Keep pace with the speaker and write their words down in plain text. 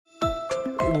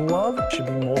Love should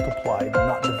be multiplied,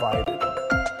 not divided.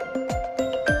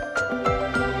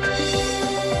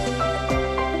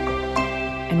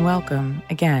 And welcome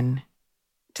again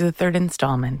to the third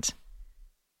installment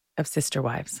of Sister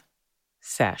Wives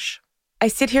Sesh. I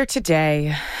sit here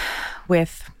today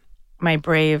with my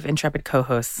brave, intrepid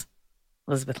co-hosts,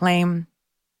 Elizabeth Lame,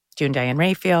 June Diane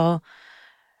Raphael,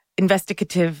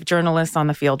 investigative journalists on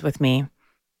the field with me.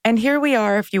 And here we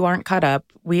are, if you aren't caught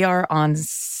up, we are on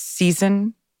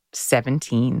season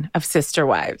 17 of Sister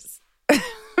Wives.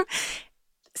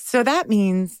 So that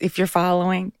means, if you're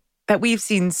following, that we've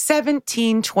seen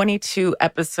 17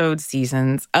 22-episode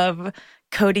seasons of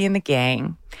Cody and the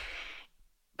Gang.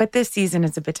 But this season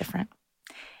is a bit different.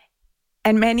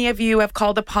 And many of you have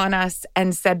called upon us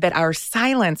and said that our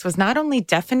silence was not only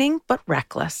deafening, but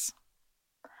reckless.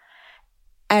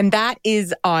 And that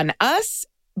is on us.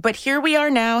 But here we are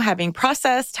now, having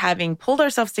processed, having pulled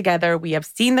ourselves together. We have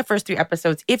seen the first 3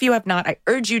 episodes. If you have not, I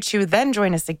urge you to then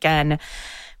join us again.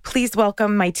 Please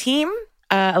welcome my team,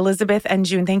 Elizabeth and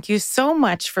June. Thank you so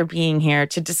much for being here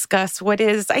to discuss what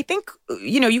is, I think,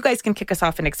 you guys can kick us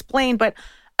off and explain, but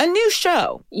a new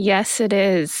show. Yes, it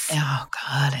is. Oh,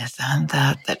 God, isn't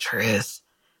that the truth?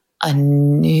 A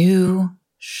new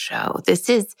show.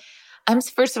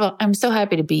 First of all, I'm so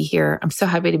happy to be here. I'm so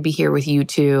happy to be here with you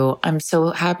two. I'm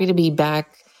so happy to be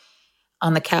back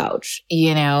on the couch,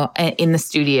 in the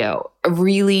studio.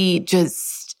 Really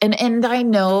just, and I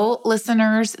know,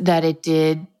 listeners, that it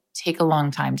did take a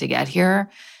long time to get here,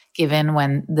 given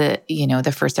when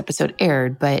the first episode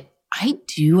aired, but I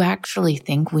do actually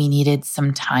think we needed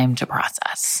some time to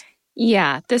process.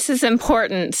 Yeah, this is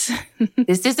important.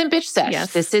 This isn't Bitch Sesh.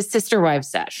 Yes. This is Sister Wives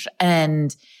Sesh.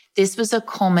 And this was a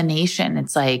culmination.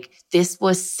 It's like, this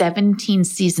was 17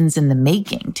 seasons in the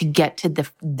making to get to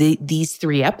these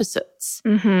 3 episodes.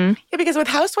 Mm-hmm. Yeah, because with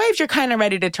Housewives, you're kind of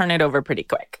ready to turn it over pretty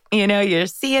quick. You're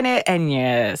seeing it and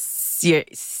you're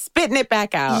spitting it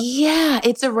back out. Yeah,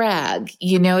 it's a rag.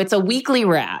 It's a weekly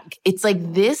rag. It's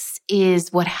like, this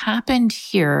is what happened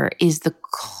here is the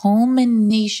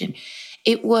culmination.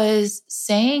 It was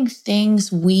saying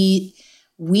things we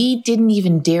didn't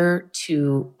even dare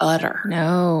to utter.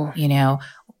 No.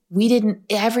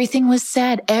 Everything was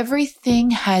said. Everything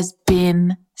has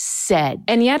been said.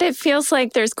 And yet it feels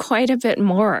like there's quite a bit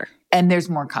more. And there's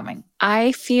more coming.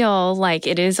 I feel like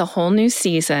it is a whole new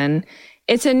season.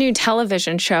 It's a new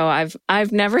television show.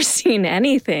 I've never seen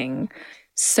anything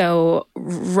so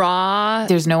raw.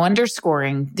 There's no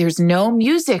underscoring. There's no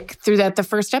music through the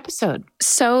first episode.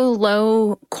 So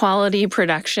low quality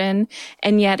production,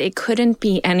 and yet it couldn't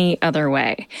be any other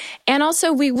way. And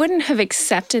also, we wouldn't have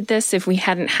accepted this if we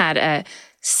hadn't had a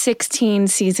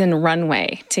 16-season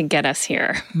runway to get us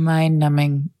here.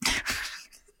 Mind-numbing.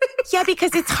 Yeah,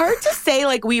 because it's hard to say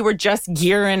like we were just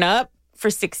gearing up for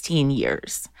 16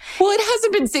 years. Well, it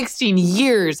hasn't been 16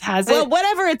 years, has it? Well,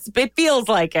 whatever, it feels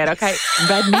like it, okay?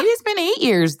 But maybe it's been 8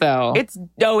 years, though.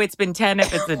 It's been 10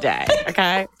 if it's a day,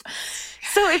 okay?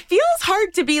 So it feels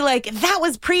hard to be like, that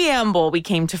was preamble we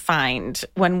came to find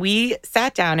when we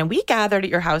sat down and we gathered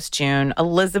at your house, June.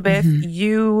 Elizabeth,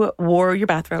 you wore your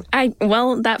bathrobe.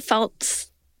 That felt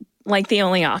like the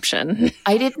only option.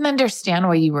 I didn't understand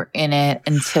why you were in it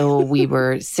until we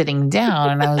were sitting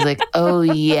down. And I was like, oh,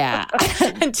 yeah.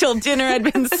 Until dinner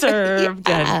had been served.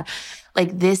 Yeah.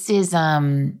 Like, this is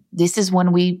when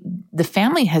the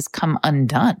family has come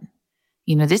undone.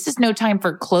 This is no time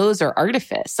for clothes or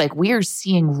artifice. Like, we are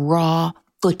seeing raw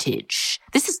footage.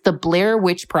 This is the Blair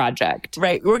Witch Project.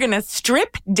 Right. We're going to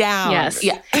strip down. Yes.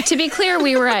 Yeah. To be clear,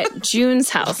 we were at June's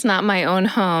house, not my own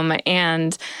home.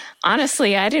 And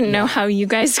honestly, I didn't know how you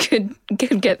guys could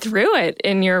get through it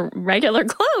in your regular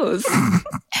clothes.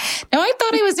 No, I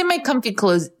thought I was in my comfy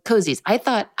cozies. I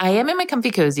thought I am in my comfy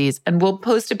cozies, and we'll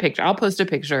post a picture. I'll post a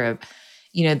picture of,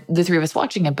 the 3 of us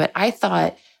watching it. But I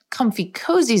thought comfy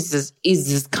cozies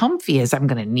is as comfy as I'm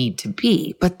going to need to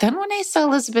be. But then when I saw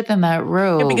Elizabeth in that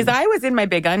robe. Yeah, because I was in my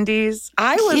big undies.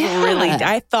 I was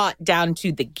I thought down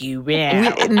to the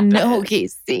ground. No,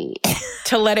 Casey.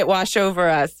 To let it wash over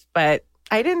us. But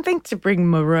I didn't think to bring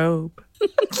my robe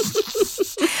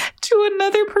to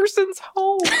another person's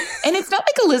home. And it's not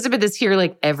like Elizabeth is here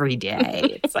like every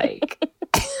day. It's like...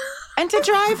 And to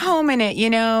drive home in it,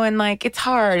 and like, it's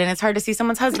hard. And it's hard to see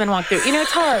someone's husband walk through.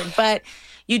 It's hard, but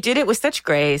you did it with such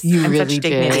grace and really such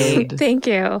dignity. did. Thank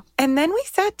you. And then we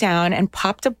sat down and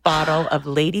popped a bottle of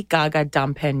Lady Gaga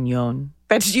Dom Pérignon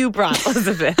that you brought,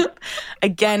 Elizabeth.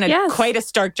 Again, quite a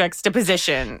stark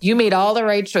juxtaposition. You made all the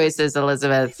right choices,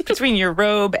 Elizabeth. Between your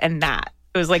robe and that.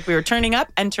 It was like we were turning up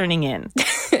and turning in.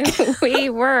 We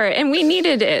were, and we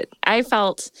needed it. I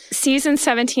felt season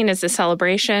 17 is a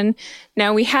celebration.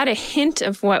 Now, we had a hint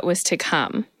of what was to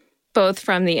come, both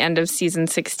from the end of season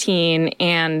 16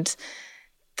 and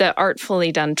the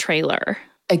artfully done trailer.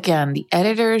 Again, the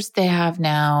editors they have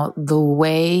now,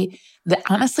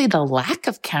 honestly, the lack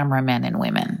of cameramen and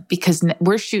women, because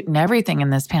we're shooting everything in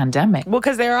this pandemic. Well,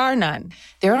 because there are none.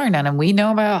 There are none. And we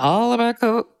know all about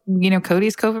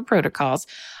Cody's COVID protocols.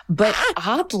 But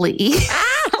oddly,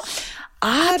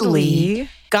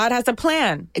 God has a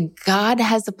plan. God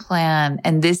has a plan.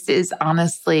 And this is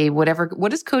honestly, what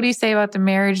does Cody say about the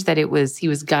marriage? That he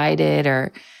was guided,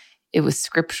 or it was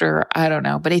scripture. I don't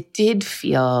know. But it did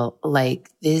feel like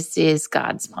this is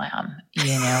God's plan,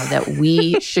 that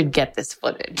we should get this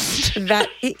footage. That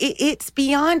it's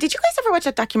beyond. Did you guys ever watch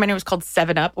that documentary? It was called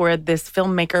 7 Up, where this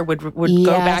filmmaker would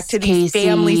go back to these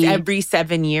families every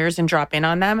 7 years and drop in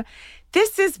on them.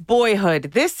 This is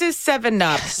Boyhood. This is 7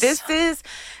 Up. Yes. This is,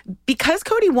 because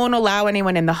Cody won't allow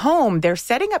anyone in the home, they're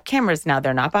setting up cameras now.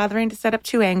 They're not bothering to set up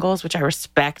 2 angles, which I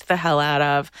respect the hell out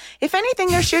of. If anything,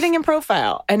 they're shooting in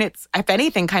profile. And it's, if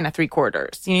anything, kind of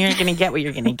 3/4. You're going to get what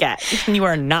you're going to get. And you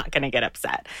are not going to get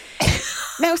upset.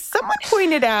 Now, someone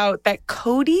pointed out that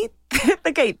Cody,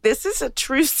 okay, this is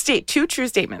two true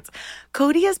statements.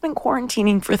 Cody has been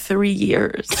quarantining for 3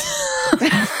 years.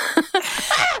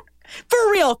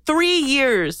 For real, 3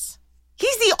 years.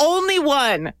 He's the only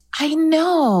one. I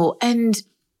know. And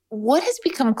what has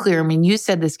become clear, I mean, you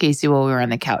said this, Casey, while we were on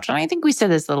the couch. And I think we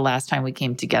said this the last time we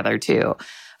came together too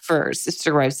for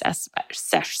Sister Wives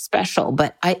Sesh special.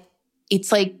 But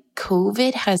it's like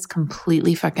COVID has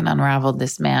completely fucking unraveled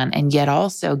this man, and yet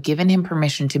also given him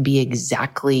permission to be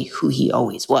exactly who he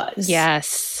always was.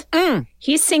 Yes.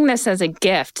 He's seeing this as a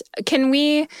gift.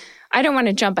 I don't want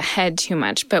to jump ahead too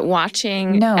much, but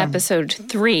watching episode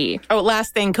 3. Oh,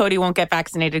 last thing, Cody won't get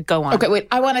vaccinated. Go on. Okay, wait.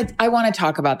 I want to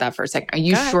talk about that for a second. Are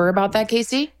you sure about that,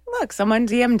 Casey? Look, someone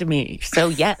DM'd me, so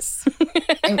yes.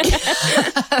 That's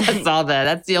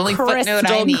the only footnote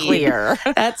I need. Clear.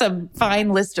 That's a fine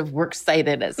list of works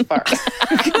cited as far as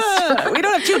we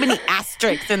don't have too many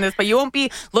asterisks in this, but you won't be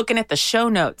looking at the show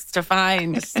notes to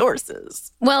find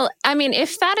sources. Well, I mean,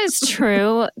 if that is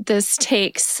true, this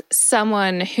takes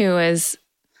someone who is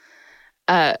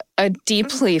a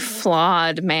deeply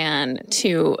flawed man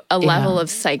to a level of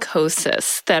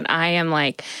psychosis that I am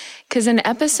like, because in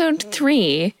episode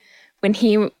 3, when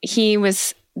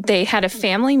they had a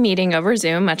family meeting over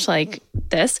Zoom, much like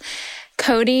this,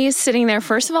 Cody's sitting there,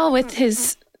 first of all, with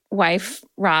his wife,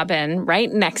 Robin,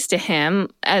 right next to him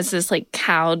as this like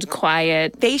cowed,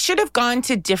 quiet. They should have gone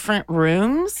to different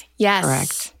rooms. Yes.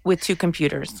 Correct. With 2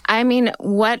 computers. I mean,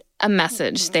 what a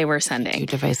message they were sending. 2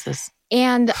 devices.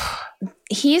 And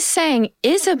he's saying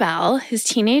Isabel, his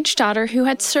teenage daughter, who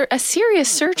had a serious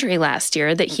surgery last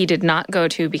year that he did not go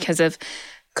to because of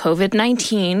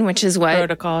COVID-19, which is what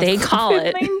protocols. They call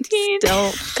it.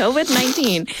 Still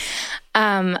COVID-19.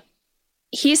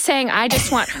 He's saying, I just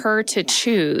want her to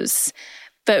choose.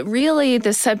 But really, the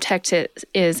subtext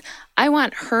is, I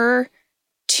want her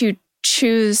to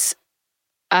choose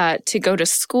to go to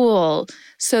school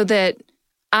so that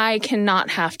I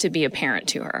cannot have to be a parent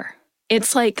to her.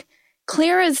 It's like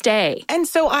clear as day. And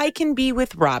so I can be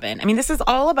with Robin. I mean, this is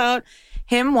all about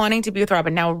him wanting to be with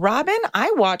Robin. Now, Robin,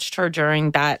 I watched her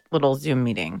during that little Zoom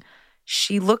meeting.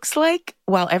 She looks like,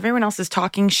 while everyone else is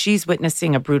talking, she's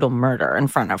witnessing a brutal murder in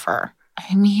front of her.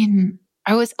 I mean,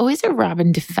 I was always a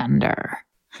Robin defender.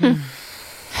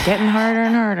 Getting harder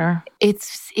and harder. It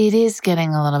is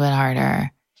getting a little bit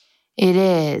harder. It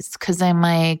is, because I'm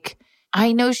like,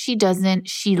 I know she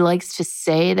likes to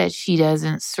say that she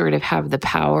doesn't sort of have the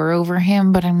power over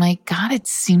him, but I'm like, God, it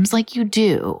seems like you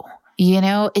do.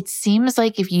 It seems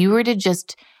like if you were to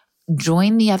just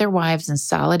join the other wives in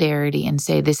solidarity and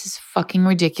say, this is fucking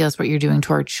ridiculous what you're doing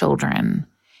to our children,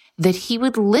 that he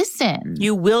would listen.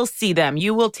 You will see them.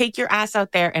 You will take your ass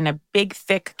out there in a big,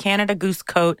 thick Canada Goose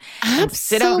coat and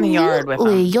sit out in the yard with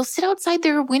them. You'll sit outside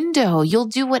their window. You'll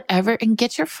do whatever and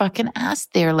get your fucking ass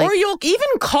there. Or you'll even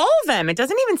call them. It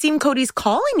doesn't even seem Cody's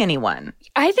calling anyone.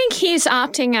 I think he's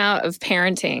opting out of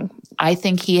parenting. I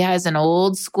think he has an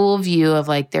old school view of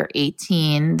like, they're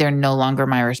 18. They're no longer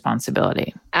my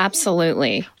responsibility.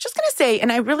 Absolutely. Just going to say,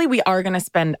 and we are going to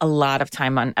spend a lot of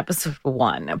time on episode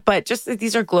 1, but just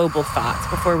these are global thoughts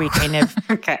before we kind of,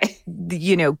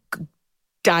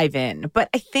 dive in. But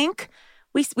I think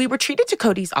we were treated to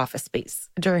Cody's office space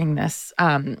during this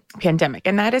pandemic,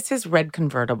 and that is his red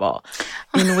convertible,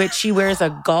 in which he wears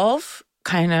a golf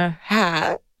kind of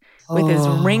hat with his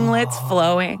ringlets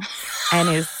flowing and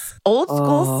his old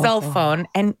school cell phone.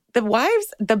 And the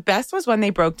wives, the best was when they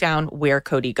broke down where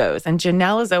Cody goes. And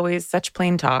Janelle is always such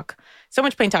plain talk. So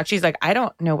much plain talk. She's like, I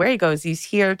don't know where he goes. He's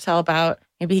here till about,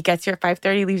 maybe he gets here at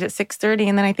 5:30, leaves at 6:30.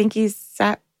 And then I think he's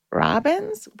at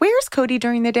Robin's. Where's Cody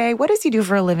during the day? What does he do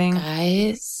for a living?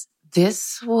 Guys,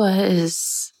 this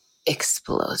was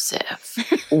explosive.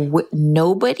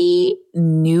 Nobody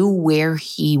knew where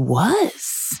he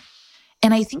was.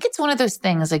 And I think it's one of those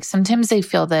things, like sometimes I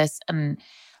feel this, and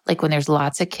like when there's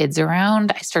lots of kids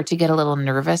around, I start to get a little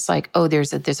nervous, like, oh,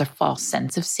 there's a false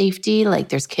sense of safety. Like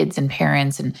there's kids and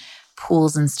parents and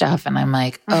pools and stuff. And I'm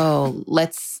like, oh,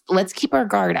 let's keep our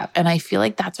guard up. And I feel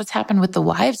like that's what's happened with the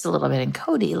wives a little bit in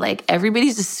Cody. Like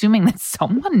everybody's assuming that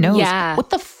someone knows what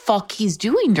the fuck he's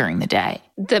doing during the day.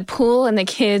 The pool and the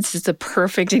kids is a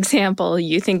perfect example.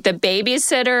 You think the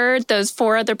babysitter, those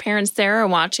 4 other parents there are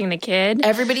watching the kid?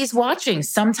 Everybody's watching.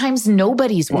 Sometimes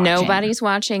nobody's watching. Nobody's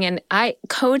watching. And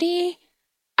Cody,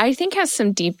 I think has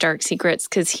some deep, dark secrets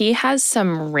because he has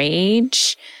some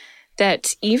rage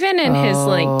that even in his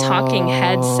like talking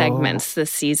head segments this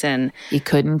season, he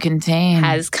couldn't contain,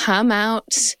 has come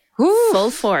out full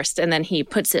force, and then he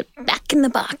puts it back in the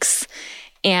box.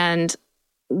 And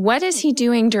what is he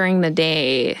doing during the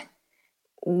day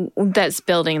that's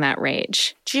building that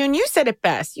rage? June, you said it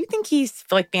best. You think he's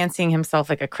like fancying himself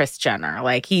like a Kris Jenner.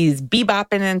 Like he's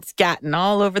bebopping and scatting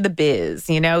all over the biz.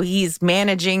 You know, he's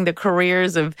managing the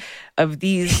careers of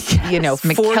these, you know,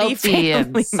 40 Mykelti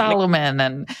and Solomon.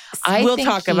 And we'll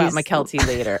talk about Mykelti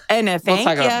later. And a thank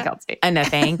we'll talk about Mykelti. And a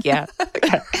thank you.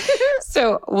 Okay.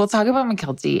 So we'll talk about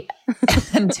Mykelti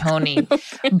and Tony.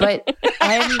 But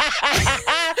I'm...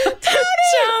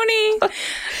 Tony.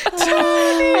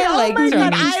 I like Tony.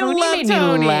 God, Tony made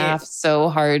Tony. me laugh so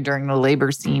hard during the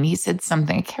labor scene. He said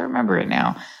something. I can't remember it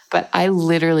now. But I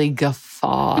literally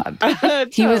guffawed.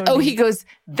 He goes,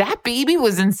 that baby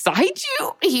was inside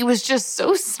you? He was just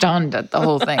so stunned at the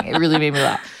whole thing. It really made me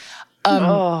laugh.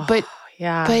 But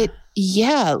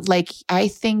yeah, like I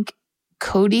think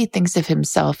Cody thinks of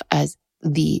himself as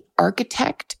the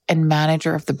architect and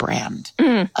manager of the brand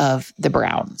of the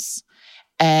Browns.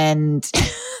 And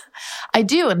I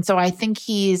do. And so I think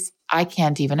I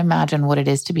can't even imagine what it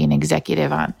is to be an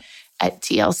executive at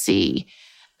TLC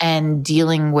and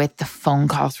dealing with the phone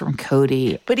calls from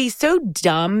Cody. But he's so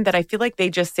dumb that I feel like they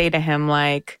just say to him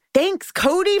like, thanks,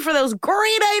 Cody, for those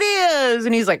great ideas.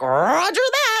 And he's like, roger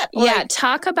that. Yeah,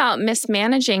 talk about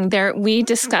mismanaging. We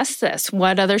discussed this.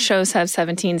 What other shows have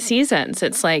 17 seasons?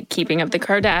 It's like Keeping Up the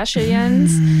Kardashians,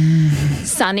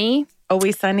 Sunny.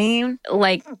 Always Sunny.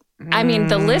 Like, I mean,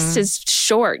 the list is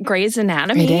short. Grey's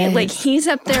Anatomy. Like, he's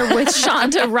up there with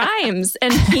Shonda Rhimes.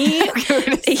 And he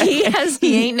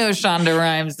ain't no Shonda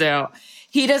Rhimes, though.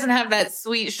 He doesn't have that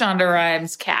sweet Shonda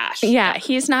Rhimes cash. Yeah,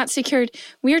 he's not secured.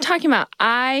 We are talking about,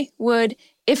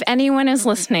 if anyone is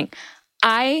listening,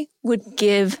 I would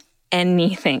give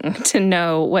anything to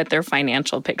know what their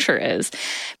financial picture is.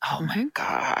 Oh my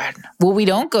God. Well, we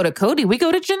don't go to Cody. We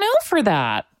go to Janelle for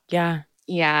that. Yeah.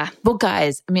 Yeah. Well,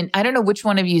 guys, I mean, I don't know which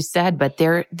one of you said, but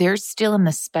they're still in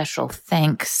the special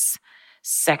thanks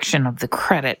section of the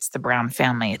credits, the Brown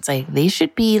family. It's like, they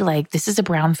should be like, this is a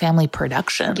Brown family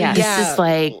production. Yes. This is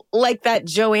like that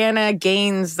Joanna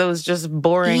Gaines, those just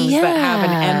borings that have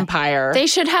an empire. They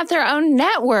should have their own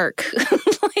network.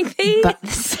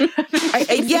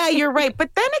 Yeah, you're right.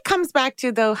 But then it comes back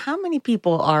to, though, how many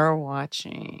people are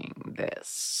watching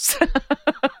this?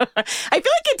 I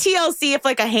feel like at TLC, if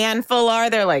like a handful are,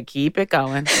 they're like, keep it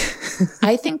going.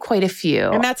 I think quite a few.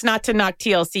 And that's not to knock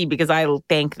TLC because I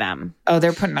thank them. Oh,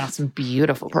 they're putting out some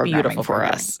beautiful programming for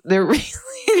us. They're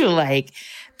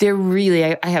really,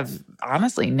 I have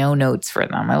honestly no notes for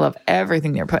them. I love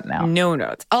everything they're putting out. No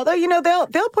notes. Although, you know,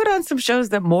 they'll put on some shows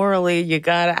that morally you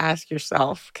got to ask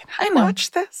yourself, can I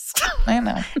watch this? I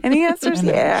know. And the answer is,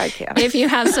 yeah, I can. If you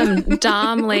have some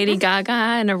Dom Lady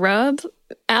Gaga in a robe,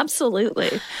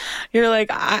 absolutely. You're like,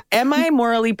 am I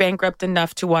morally bankrupt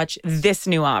enough to watch this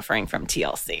new offering from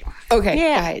TLC? Okay,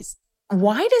 guys.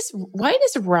 Why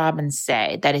does Robin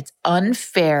say that it's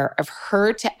unfair of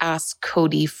her to ask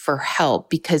Cody for help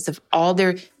because of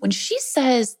when she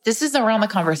says, this is around the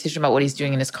conversation about what he's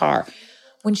doing in his car.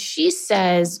 When she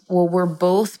says, well, we're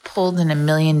both pulled in a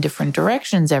million different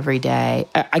directions every day.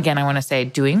 Again, I want to say,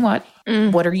 doing what?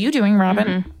 What are you doing, Robin?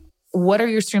 Mm-hmm. What are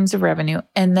your streams of revenue?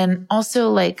 And then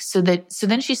also like, so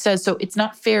then she says, so it's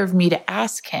not fair of me to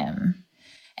ask him.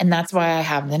 And that's why I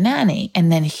have the nanny. And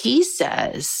then he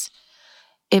says,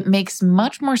 it makes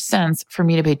much more sense for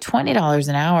me to pay $20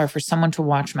 an hour for someone to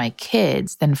watch my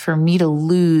kids than for me to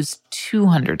lose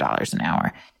 $200 an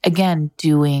hour. Again,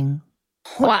 doing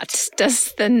What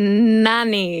does the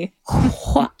nanny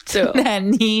do?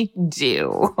 Nanny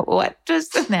do? What does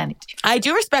the nanny do? I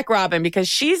do respect Robin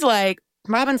because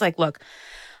Robin's like, look,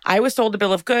 I was sold a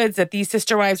bill of goods that these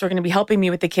sister wives were going to be helping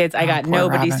me with the kids. I got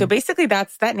nobody. Robin. So basically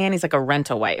that nanny's like a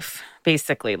rental wife,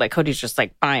 basically. Like Cody's just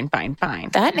like, fine.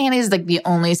 That nanny is like the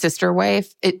only sister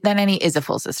wife. That nanny is a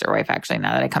full sister wife, actually,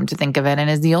 now that I come to think of it, and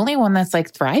is the only one that's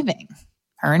like thriving.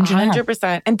 Her and Janelle.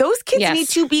 100%. And those kids Yes. need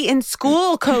to be in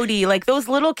school, Cody. Like those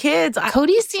little kids.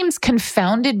 Cody seems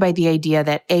confounded by the idea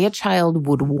that a child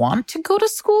would want to go to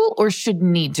school or should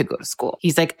need to go to school.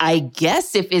 He's like, I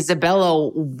guess if Isabella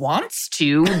wants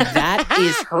to, that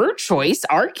is her choice.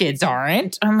 Our kids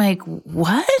aren't. I'm like,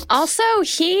 what? Also,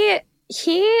 he's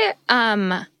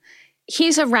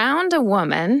around a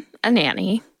woman, a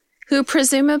nanny, who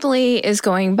presumably is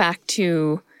going back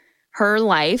to her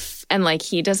life, and like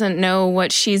he doesn't know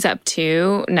what she's up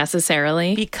to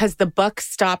necessarily. Because the buck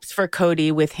stops for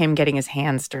Cody with him getting his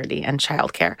hands dirty and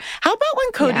childcare. How about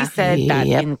when Cody said that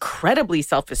incredibly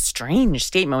self-estranged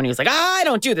statement when he was like, I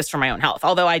don't do this for my own health,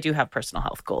 although I do have personal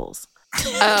health goals.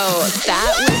 Oh,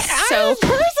 that was so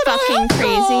fucking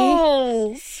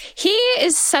crazy. He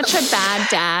is such a bad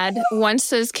dad. Once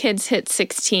those kids hit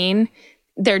 16,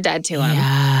 they're dead to him.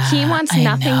 Yeah, he wants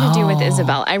nothing to do with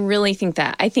Isabel. I really think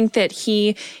that. I think that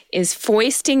he is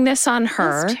foisting this on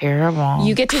her. That's terrible.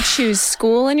 You get to choose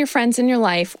school and your friends in your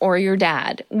life or your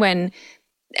dad when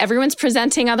everyone's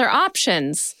presenting other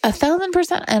options.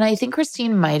 1,000%. And I think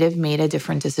Christine might have made a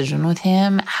different decision with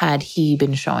him had he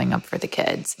been showing up for the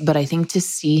kids. But I think to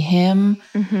see him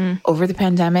over the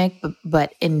pandemic,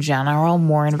 but in general,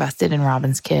 more invested in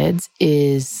Robin's kids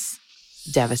is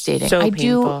devastating. So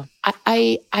painful.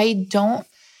 I don't.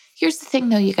 Here's the thing,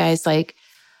 though, you guys. Like,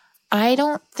 I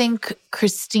don't think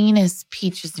Christine is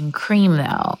peaches and cream,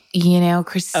 though. You know,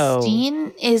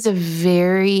 Christine is a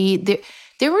very.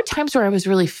 There were times where I was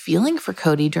really feeling for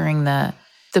Cody during the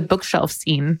bookshelf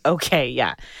scene. Okay,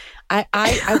 yeah. We're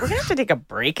gonna have to take a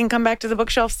break and come back to the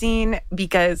bookshelf scene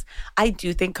because I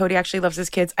do think Cody actually loves his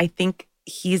kids. I think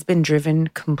he's been driven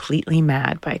completely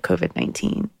mad by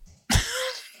COVID-19.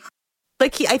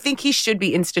 I think he should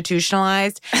be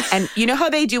institutionalized. And you know how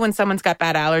they do when someone's got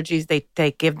bad allergies?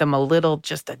 They give them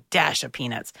just a dash of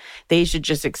peanuts. They should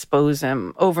just expose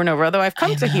him over and over. Although I've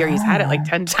come to hear he's had it like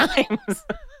 10 times.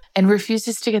 And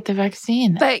refuses to get the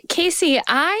vaccine. But Casey,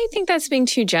 I think that's being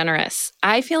too generous.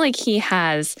 I feel like he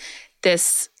has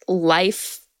this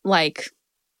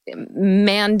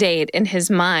mandate in his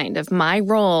mind of my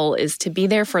role is to be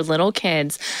there for little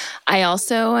kids. I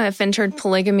also have entered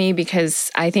polygamy because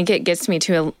I think it gets me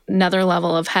to another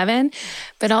level of heaven.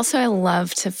 But also I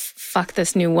love to fuck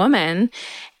this new woman.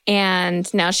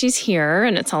 And now she's here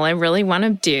and it's all I really want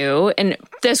to do. And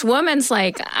this woman's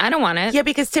like, I don't want it. Yeah,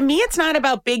 because to me, it's not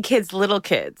about big kids, little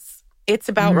kids. It's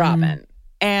about Robin.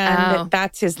 And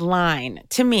that's his line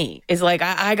to me is like,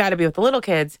 I got to be with the little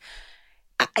kids.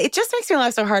 It just makes me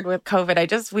laugh so hard with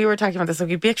COVID. We were talking about this. Like,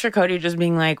 you picture Cody just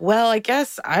being like, well, I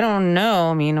guess, I don't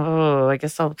know. I mean, I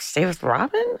guess I'll stay with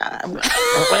Robin.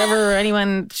 Whatever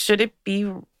anyone, should it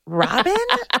be Robin?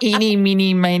 Eeny,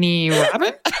 meeny, miny,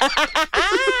 Robin?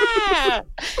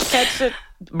 Catch it,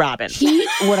 Robin.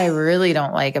 What I really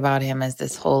don't like about him is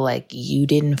this whole, like, you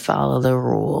didn't follow the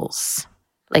rules.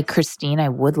 Like, Christine, I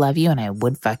would love you and I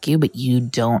would fuck you, but you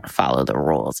don't follow the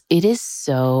rules. It is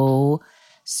so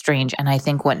strange. And I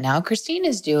think what now Christine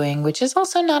is doing, which is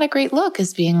also not a great look,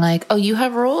 is being like, oh, you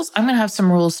have rules? I'm going to have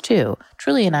some rules too.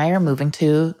 Truly and I are moving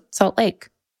to Salt Lake.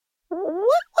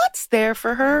 What's there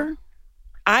for her?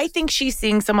 I think she's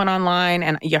seeing someone online,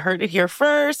 and you heard it here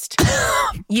first.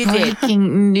 You did.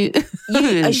 Breaking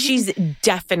news. She's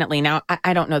definitely, now,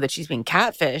 I don't know that she's being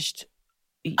catfished,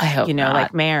 I hope not.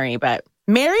 like Mary, but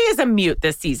Mary is a mute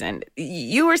this season.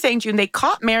 You were saying, June, they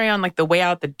caught Mary on like the way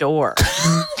out the door.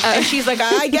 And she's like,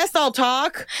 I guess I'll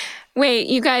talk. Wait,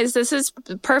 you guys, this is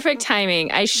perfect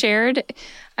timing. I'm going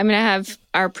to have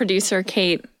our producer,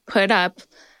 Kate, put up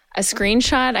a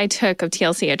screenshot I took of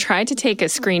TLC. I tried to take a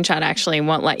screenshot, actually, it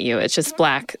won't let you. It's just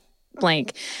blank.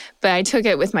 But I took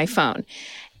it with my phone.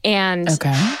 And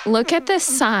look at this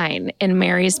sign in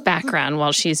Mary's background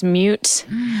while she's mute.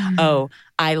 Oh,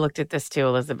 I looked at this too,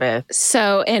 Elizabeth.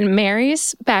 So in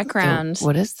Mary's background...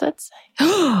 What does that say?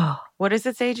 What does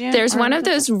it say, June? There's one of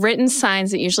those written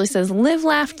signs that usually says, live,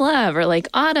 laugh, love, or like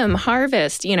autumn,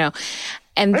 harvest,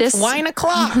 And it's wine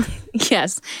o'clock.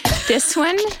 Yes. This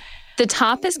one, the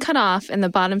top is cut off and the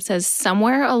bottom says,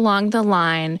 somewhere along the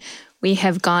line, we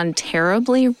have gone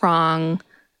terribly wrong,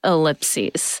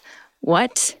 ellipses.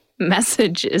 What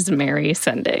message is Mary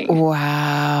sending?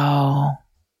 Wow.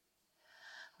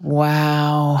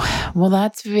 Wow. Well,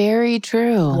 that's very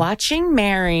true. Watching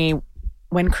Mary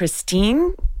when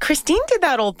Christine did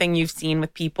that old thing you've seen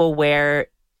with people where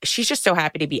she's just so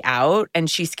happy to be out and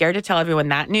she's scared to tell everyone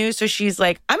that news. So she's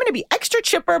like, I'm going to be extra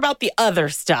chipper about the other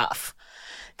stuff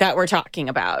that we're talking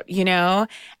about, you know?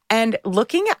 And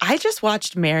I just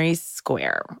watched Mary's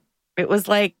Square. It was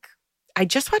like, I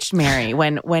just watched Mary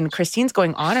when Christine's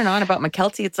going on and on about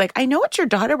Mykelti. It's like, I know it's your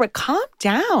daughter, but calm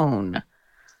down.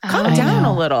 Calm down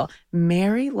a little.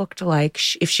 Mary looked like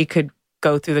if she could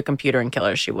go through the computer and kill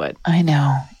her, she would. I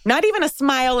know. Not even a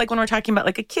smile, like when we're talking about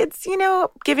like a kid's,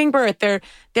 giving birth. There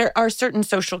are certain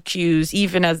social cues,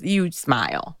 even as you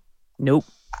smile. Nope.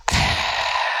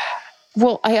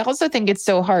 Well, I also think it's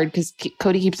so hard because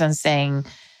Cody keeps on saying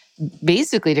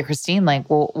basically to Christine, like,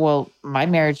 well, my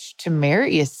marriage to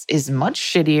Mary is much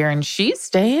shittier and she's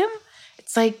staying.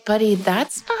 It's like, buddy,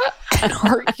 that's not an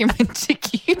argument to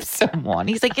keep someone.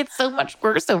 He's like, it's so much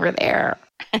worse over there.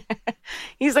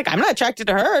 He's like, I'm not attracted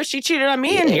to her. She cheated on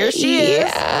me and here she is.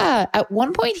 Yeah. At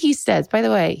one point he says, by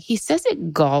the way,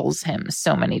 it galls him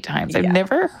so many times. I've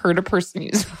never heard a person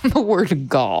use the word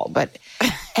gall, but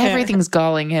everything's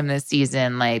galling him this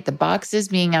season. Like the boxes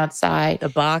being outside. The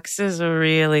boxes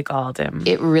really galled him.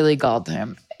 It really galled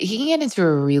him. He can get into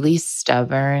a really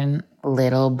stubborn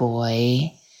little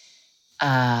boy,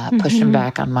 pushing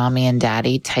back on mommy and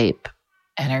daddy type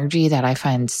energy that I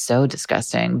find so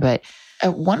disgusting. But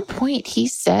at one point he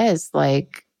says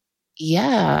like,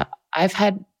 yeah, I've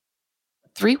had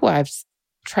 3 wives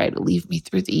try to leave me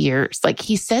through the years. Like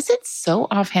he says it so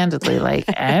offhandedly, like,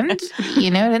 and I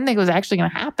didn't think it was actually going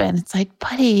to happen. It's like,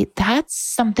 buddy, that's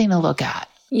something to look at.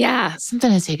 Yeah.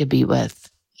 Something to take a beat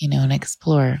with, and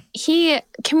explore.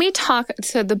 Can we talk,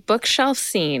 so the bookshelf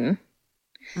scene,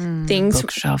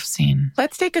 Bookshelf scene.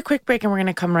 Let's take a quick break and we're going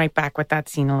to come right back with that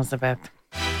scene, Elizabeth.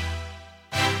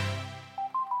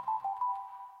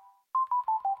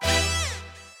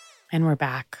 And we're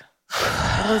back.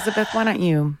 Elizabeth, why don't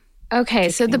you? Okay,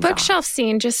 so the bookshelf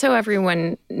scene, just so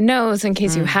everyone knows, in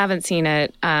case you haven't seen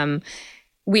it,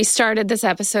 we started this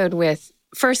episode with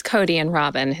first Cody and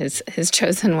Robin, his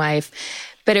chosen wife,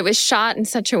 but it was shot in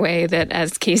such a way that,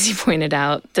 as Casey pointed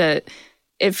out,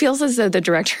 it feels as though the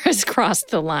director has crossed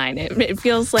the line. It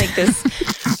feels like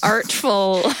this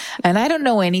artful. And I don't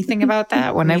know anything about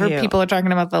that. Whenever people are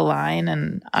talking about the line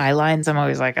and eye lines, I'm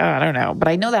always like, oh, I don't know. But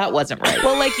I know that wasn't right.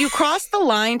 Well, like you crossed the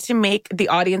line to make the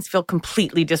audience feel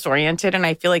completely disoriented. And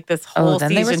I feel like this whole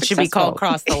season should be called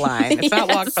Cross the Line. It's not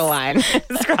Walk the Line.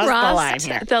 It's Cross the Line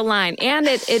here. The line. And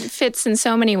it fits in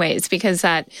so many ways because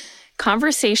that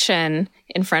conversation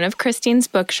in front of Christine's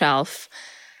bookshelf,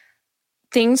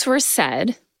 things were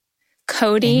said.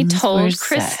 Cody told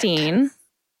Christine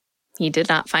he did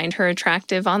not find her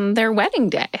attractive on their wedding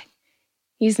day.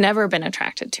 He's never been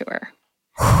attracted to her.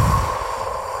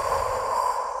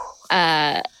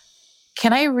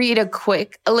 Can I read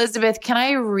Elizabeth, can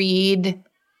I read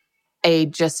a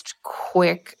just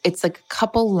quick, it's like a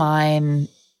couple line,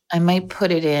 I might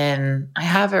put it in, I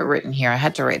have it written here. I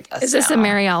had to write this Is this down. a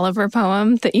Mary Oliver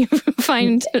poem that you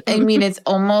find? I mean, it's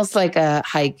almost like a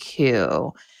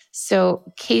haiku. So,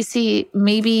 Casey,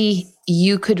 maybe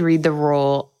you could read the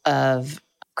role of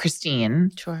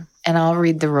Christine. Sure. And I'll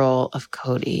read the role of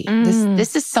Cody.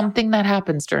 This is something that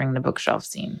happens during the bookshelf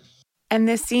scene. And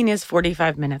this scene is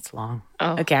 45 minutes long.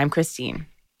 Oh. Okay, I'm Christine.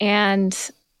 And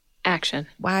action.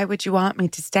 Why would you want me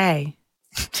to stay?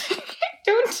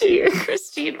 Don't do your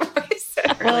Christine voice.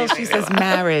 Well, she says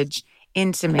marriage,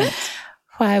 intimate.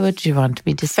 Why would you want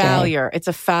me to stay? Failure. It's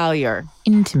a failure.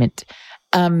 Intimate.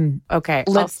 Okay,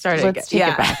 let's start it again. Let's take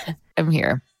it back. I'm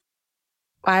here.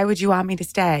 Why would you want me to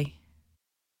stay?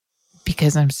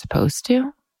 Because I'm supposed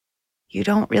to? You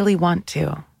don't really want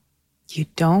to. You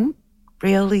don't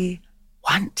really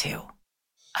want to.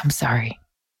 I'm sorry.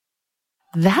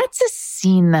 That's a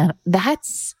scene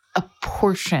that's a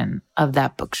portion of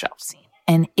that bookshelf scene.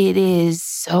 And it is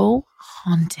so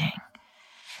haunting.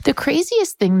 The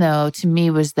craziest thing, though, to me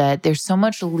was that there's so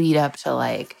much lead up to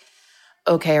like,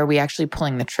 okay, are we actually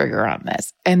pulling the trigger on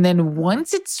this? And then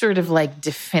once it's sort of like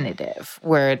definitive,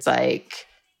 where it's like,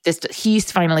 he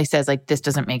finally says like, this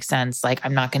doesn't make sense. Like,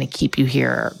 I'm not going to keep you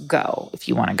here. Go if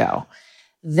you want to go.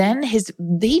 Then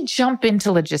they jump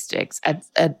into logistics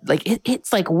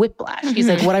it's like whiplash. He's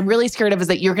like, what I'm really scared of is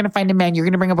that you're going to find a man, you're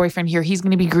going to bring a boyfriend here. He's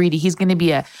going to be greedy. He's going to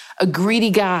be a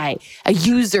greedy guy, a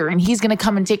user, and he's going to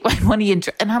come and take my money. And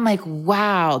I'm like,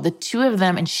 wow, the two of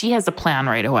them. And she has a plan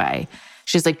right away.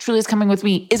 She's like, Truly's coming with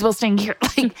me. Isabel's staying here.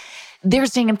 Like, they're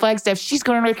staying in Flagstaff. She's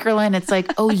going to North Carolina. It's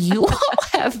like, oh, you all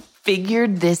have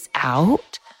figured this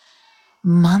out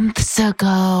months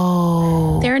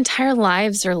ago. Their entire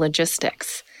lives are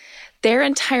logistics. their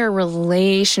entire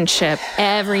relationship,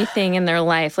 everything in their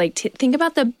life. Like, think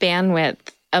about the bandwidth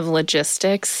of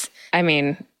logistics. I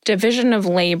mean, division of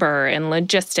labor and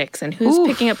logistics and who's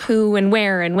picking up who and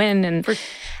where and when and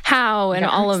how and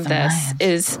all of this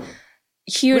is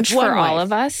huge for all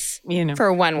of us. You know,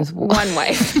 for one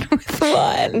wife.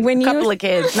 When couple of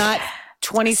kids, not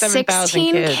 27,000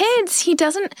 16 kids. He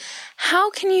doesn't,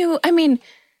 how can you, I mean,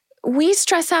 we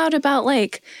stress out about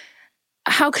like,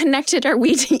 how connected are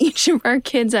we to each of our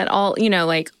kids at all? You know,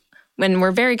 like when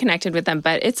we're very connected with them,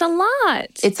 but it's a lot.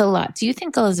 It's a lot. Do you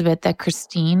think, Elizabeth, that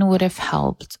Christine would have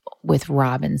helped with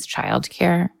Robin's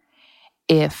childcare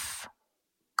if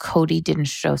Cody didn't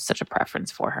show such a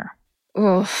preference for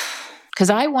her? Because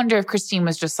I wonder if Christine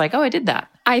was just like, oh, I did that.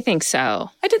 I think so.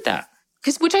 I did that.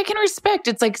 Which I can respect.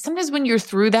 It's like sometimes when you're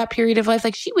through that period of life,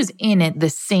 like she was in it the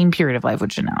same period of life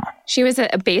with Janelle. She was a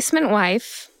basement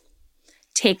wife,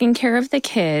 taking care of the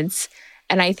kids.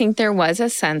 And I think there was a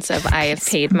sense of I have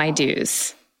paid my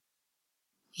dues.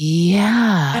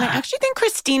 Yeah. And I actually think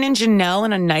Christine and Janelle,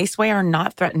 in a nice way, are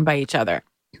not threatened by each other.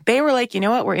 They were like, you know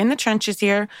what? We're in the trenches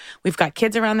here. We've got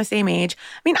kids around the same age.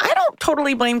 I mean, I don't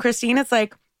totally blame Christine. It's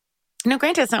like, no,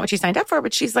 granted, it's not what she signed up for,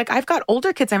 but she's like, I've got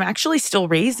older kids I'm actually still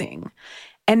raising.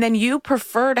 And then you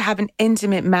prefer to have an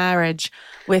intimate marriage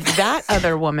with that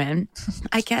other woman.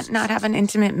 I can't not have an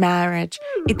intimate marriage.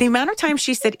 The amount of time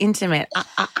she said intimate,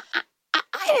 I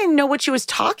didn't know what she was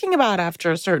talking about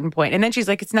after a certain point. And then she's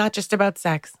like, it's not just about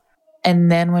sex.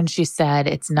 And then when she said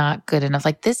it's not good enough,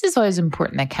 like this is why it's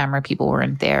important that camera people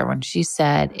weren't there. When she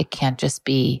said it can't just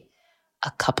be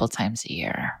a couple times a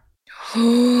year.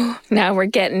 Now we're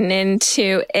getting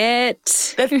into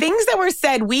it. The things that were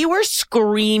said, we were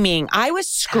screaming. I was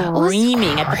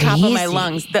screaming at the top of my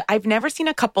lungs. I've never seen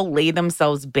a couple lay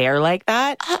themselves bare like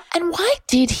that. And why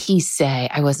did he say,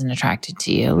 I wasn't attracted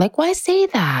to you? Like, why say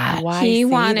that? He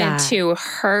wanted to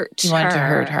hurt her. He wanted to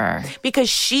hurt her. Because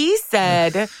she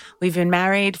said, we've been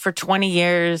married for 20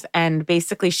 years. And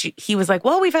basically he was like,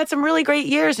 well, we've had some really great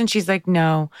years. And she's like,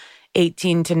 no,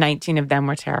 18 to 19 of them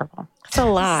were terrible. That's a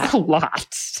lot. That's a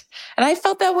lot. And I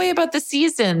felt that way about the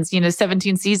seasons,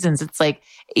 17 seasons. It's like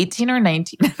 18 or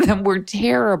 19 of them were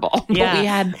terrible. Yeah. But we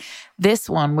had this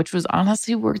one, which was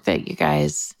honestly worth it, you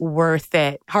guys. Worth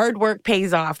it. Hard work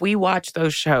pays off. We watch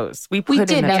those shows. We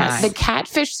did. In the time. The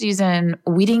Catfish season,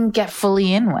 we didn't get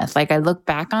fully in with. Like, I look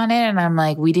back on it and I'm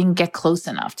like, we didn't get close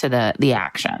enough to the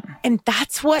action. And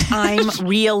that's what I'm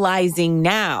realizing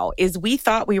now is we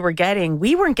thought we weren't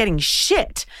getting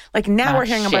shit. Like now we're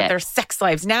hearing about their sex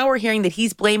lives. Now we're hearing that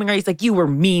he's blaming her. He's like, you were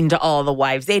mean to all the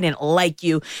wives. They didn't like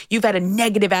you. You've had a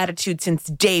negative attitude since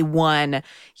day one.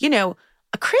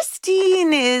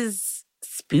 Christine is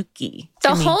spooky.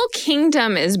 The whole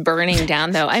kingdom is burning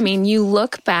down, though. I mean, you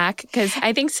look back, because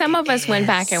I think some of us went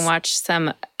back and watched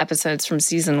some episodes from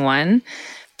season 1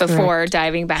 before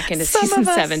diving back into season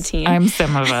 17. I'm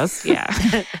some of us,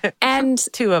 yeah. And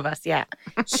 2 of us, yeah.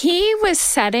 He was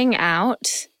setting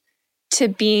out to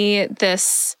be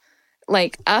this,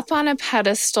 like, up on a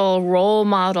pedestal role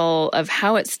model of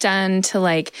how it's done to,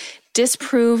 like,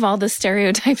 disprove all the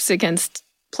stereotypes against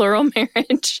plural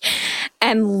marriage.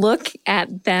 And look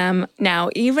at them now,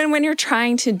 even when you're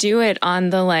trying to do it on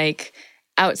the, like,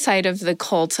 outside of the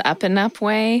cult up and up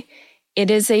way, it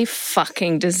is a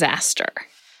fucking disaster.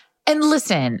 And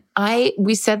listen,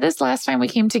 we said this last time we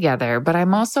came together, but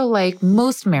I'm also like,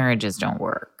 most marriages don't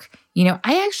work.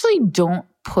 I actually don't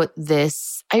put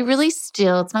this,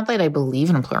 it's not that I believe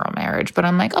in a plural marriage, but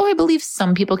I'm like, I believe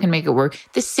some people can make it work.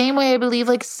 The same way I believe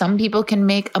like some people can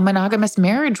make a monogamous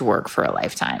marriage work for a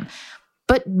lifetime.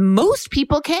 But most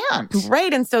people can't.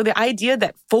 Right. And so the idea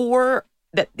that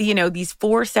these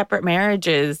 4 separate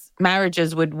marriages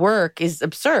would work is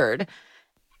absurd.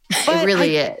 But it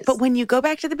really is. But when you go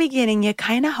back to the beginning, you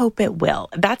kind of hope it will.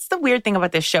 That's the weird thing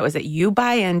about this show is that you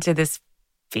buy into this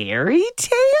fairy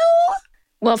tale.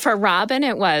 Well, for Robin,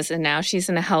 it was, and now she's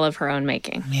in a hell of her own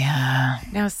making. Yeah.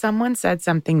 Now, someone said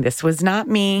something. This was not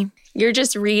me. You're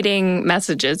just reading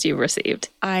messages you received.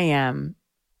 I am.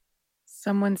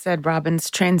 Someone said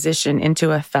Robin's transition into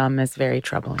a thumb is very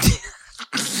troubling.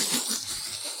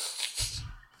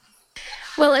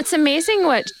 Well, it's amazing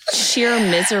what sheer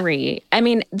misery. I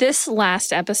mean, this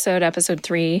last episode, episode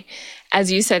 3,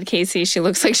 as you said, Casey, she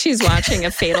looks like she's watching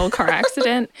a fatal car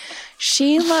accident.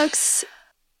 She looks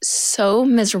so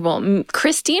miserable.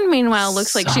 Christine, meanwhile,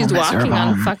 looks like she's walking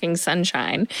on fucking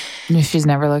sunshine. She's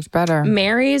never looked better.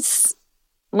 Mary's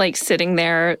like sitting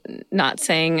there, not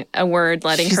saying a word,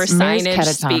 letting her signage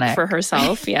speak for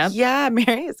herself. Yep. Yeah,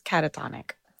 Mary is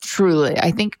catatonic. Truly. I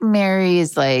think Mary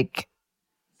is like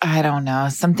I don't know.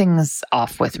 Something's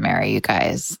off with Mary, you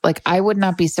guys. Like, I would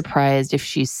not be surprised if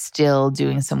she's still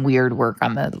doing some weird work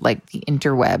on the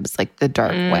interwebs, like the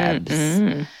dark webs.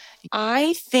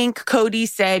 I think Cody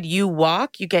said, you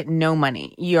walk, you get no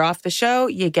money. You're off the show,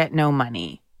 you get no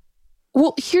money.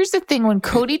 Well, here's the thing. When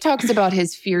Cody talks about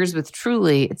his fears with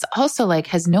Truly, it's also like,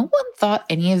 has no one thought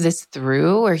any of this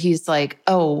through? Or he's like,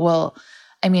 oh, well,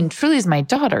 I mean, Truly's my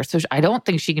daughter, so I don't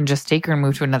think she can just take her and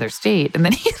move to another state. And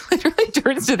then he literally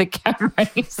turns to the camera and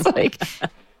he's like,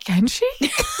 can she?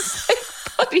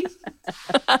 Buddy,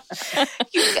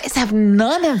 you guys have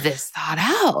none of this thought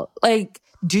out. Like,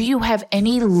 do you have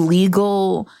any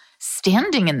legal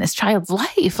standing in this child's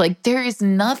life? Like, there is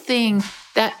nothing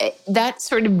that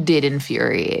sort of did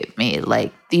infuriate me.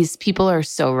 Like, these people are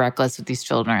so reckless with these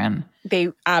children. They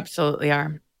absolutely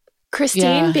are.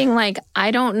 Christine being like,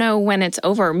 I don't know when it's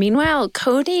over. Meanwhile,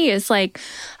 Cody is like,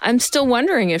 I'm still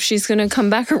wondering if she's going to come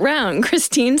back around.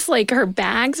 Christine's like, her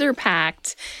bags are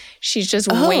packed. She's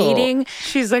just waiting.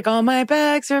 She's like, all my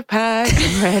bags are packed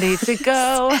and ready to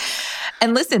go.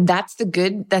 And listen, that's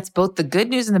both the good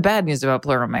news and the bad news about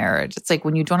plural marriage. It's like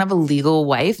when you don't have a legal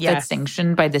wife that's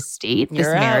sanctioned by the state, this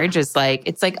marriage is like,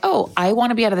 it's like, oh, I want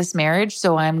to be out of this marriage,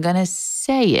 so I'm going to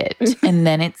say it. And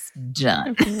then it's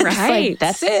done. Right. Like,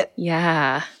 that's it.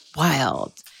 Yeah.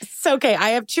 Wild. So, okay, I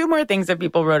have two more things that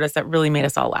people wrote us that really made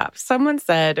us all laugh. Someone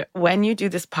said, when you do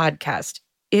this podcast,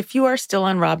 if you are still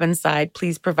on Robin's side,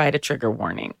 please provide a trigger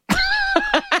warning.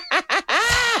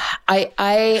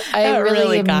 I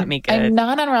really got me good. I'm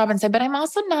not on Robin's side, but I'm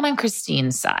also not on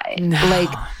Christine's side. No. Like,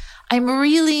 I'm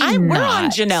really not. We're on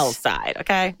Janelle's side,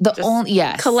 okay?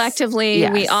 Collectively,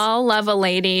 we all love a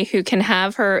lady who can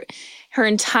have her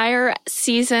entire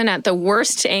season at the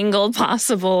worst angle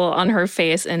possible on her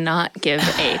face and not give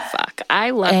a fuck.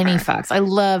 I love any her. fucks. I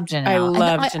love Janelle. I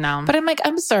love Janelle. But I'm like,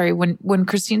 I'm sorry, when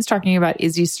Christine's talking about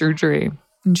Izzy's surgery,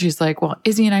 and she's like, well,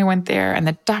 Izzy and I went there, and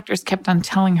the doctors kept on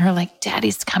telling her, like,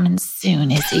 Daddy's coming soon,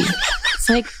 Izzy. It's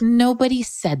like, nobody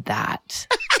said that.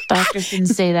 Doctors didn't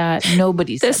say that.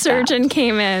 Nobody said that. The surgeon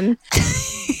came in.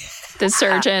 The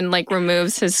surgeon,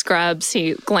 removes his scrubs.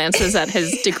 He glances at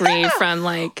his degree from,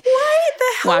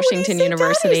 Washington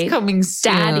University. Daddy's coming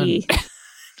soon. Daddy.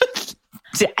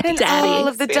 Daddy. All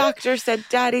of the doctors said,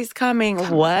 Daddy's coming.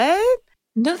 What?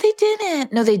 No, they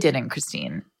didn't,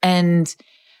 Christine. And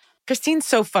Christine's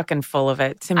so fucking full of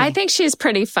it to me. I think she's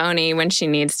pretty phony when she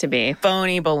needs to be.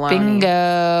 Phony baloney.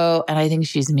 Bingo. And I think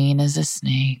she's mean as a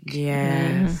snake.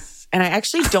 Yes. And I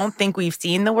actually don't think we've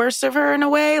seen the worst of her in a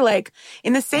way. Like,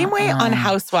 in the same way on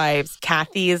Housewives,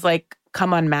 Kathy is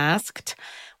come unmasked.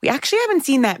 We actually haven't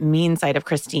seen that mean side of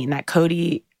Christine, that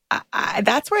Cody.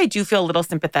 That's where I do feel a little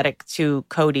sympathetic to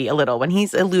Cody a little. When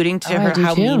he's alluding to her,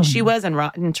 how mean she was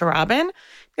and to Robin.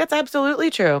 That's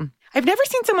absolutely true. I've never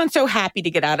seen someone so happy to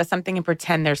get out of something and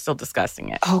pretend they're still discussing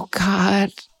it. Oh,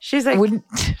 God. She's like,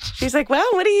 well,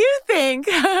 what do you think?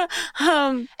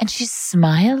 And she's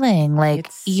smiling.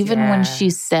 When she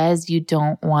says you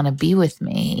don't want to be with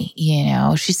me,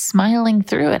 she's smiling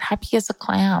through it, happy as a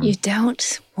clown. You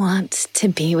don't want to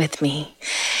be with me.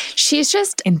 She's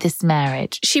just in this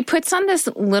marriage. She puts on this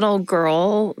little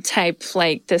girl type,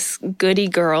 this goody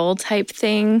girl type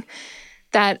thing.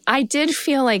 That I did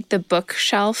feel like the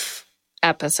bookshelf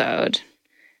episode,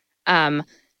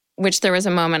 which there was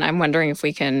a moment I'm wondering if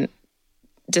we can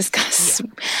discuss,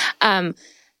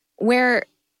 where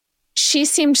she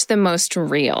seemed the most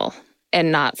real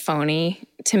and not phony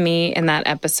to me in that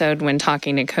episode when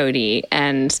talking to Cody.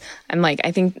 And I'm like,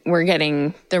 I think we're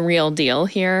getting the real deal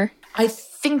here. I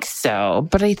think so.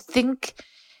 But I think,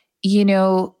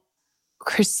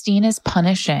 Christine is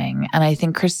punishing, and I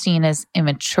think Christine is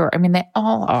immature. I mean, they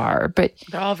all are, but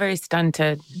they're all very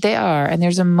stunted. They are. And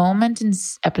there's a moment in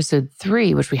episode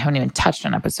 3, which we haven't even touched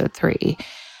on episode 3,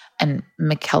 and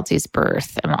Mykelti's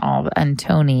birth and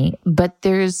Tony. But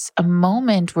there's a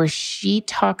moment where she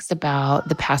talks about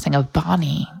the passing of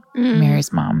Bonnie,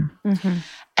 Mary's mom,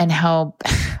 and how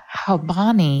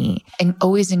Bonnie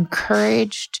always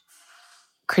encouraged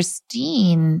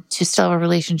Christine to still have a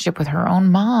relationship with her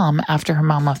own mom after her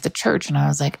mom left the church. And I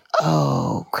was like,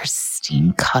 oh,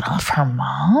 Christine cut off her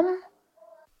mom?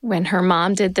 When her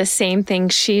mom did the same thing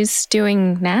she's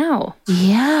doing now.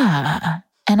 Yeah.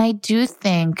 And I do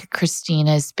think Christine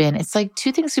has been, it's like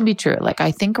two things can be true.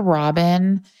 I think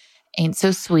Robin ain't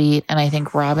so sweet, and I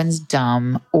think Robin's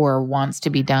dumb or wants to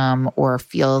be dumb or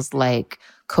feels like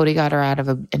Cody got her out of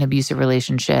an abusive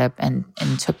relationship and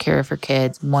took care of her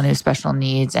kids, one who has special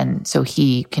needs, and so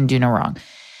he can do no wrong.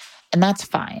 And that's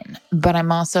fine. But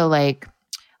I'm also I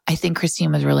think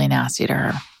Christine was really nasty to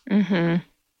her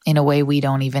in a way we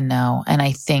don't even know. And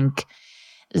I think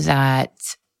that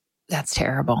That's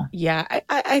terrible. Yeah,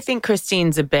 I think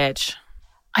Christine's a bitch.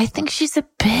 I think she's a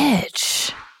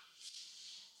bitch.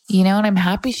 You know, and I'm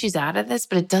happy she's out of this,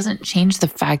 but it doesn't change the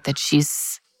fact that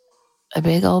she's a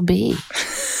big old B.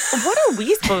 What are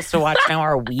we supposed to watch now?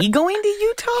 Are we going to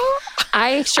Utah?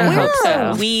 I sure I hope hope so.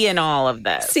 Are we in all of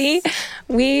this? See,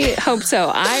 we hope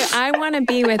so. I want to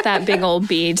be with that big old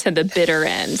B to the bitter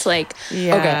end. Like,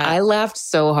 Yeah. Okay, I laughed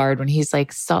so hard when he's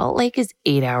like, Salt Lake is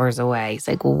 8 hours away. He's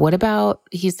like, well, what about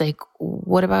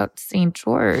St.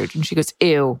 George? And she goes,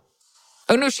 ew.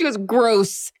 Oh no, she goes,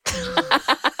 gross.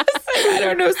 I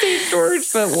don't know St. George,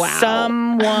 but wow.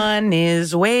 Someone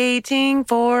is waiting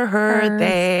for her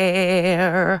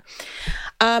there.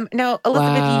 Now, Elizabeth,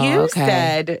 Wow,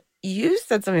 you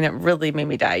said something that really made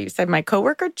me die. You said, my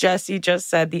coworker Jessie just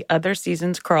said the other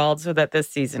seasons crawled so that this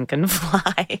season can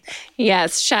fly.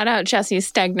 yes, shout out Jessie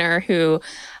Stegner, who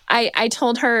I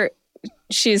told her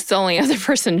she's the only other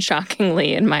person,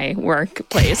 shockingly, in my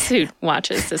workplace who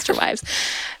watches Sister Wives.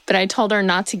 But I told her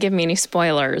not to give me any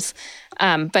spoilers.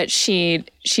 But she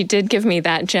did give me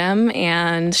that gem,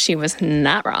 and she was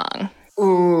not wrong.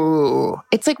 Ooh.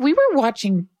 It's like we were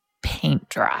watching paint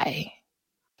dry.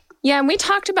 Yeah, and we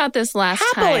talked about this last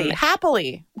time.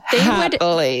 Happily. That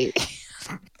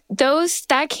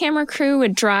camera crew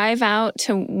would drive out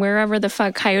to wherever the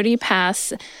fuck Coyote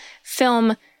Pass,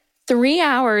 film 3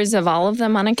 hours of all of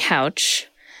them on a couch,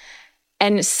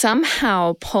 and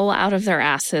somehow pull out of their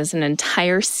asses an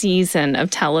entire season of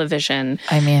television.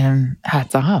 I mean,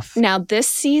 hats off. Now, this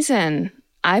season,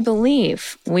 I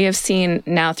believe we have seen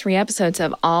now 3 episodes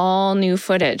of all new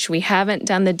footage. We haven't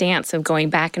done the dance of going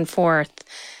back and forth,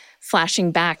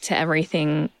 flashing back to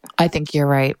everything. I think you're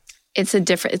right. It's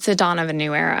a dawn of a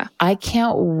new era. I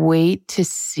can't wait to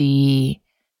see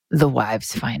the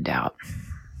wives find out.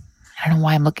 I don't know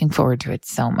why I'm looking forward to it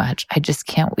so much. I just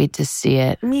can't wait to see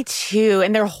it. Me too.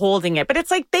 And they're holding it. But it's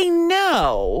like they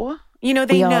know. You know,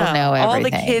 they We all know. know All the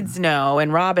everything. kids know,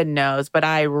 and Robin knows, but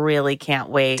I really can't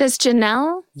wait. Does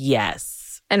Janelle?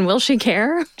 Yes. And will she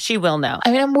care? She will know.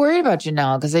 I mean, I'm worried about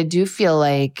Janelle because I do feel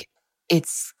like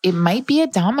it might be a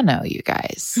domino, you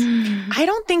guys. I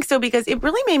don't think so, because it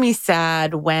really made me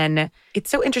sad when it's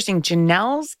so interesting.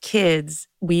 Janelle's kids,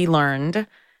 we learned,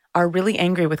 are really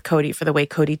angry with Cody for the way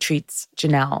Cody treats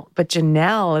Janelle. But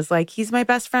Janelle is like, he's my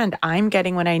best friend. I'm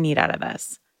getting what I need out of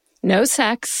this. No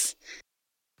sex.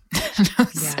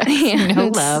 No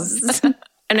love.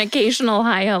 An occasional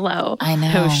hi, hello. I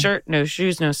know. No shirt, no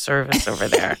shoes, no service over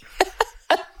there.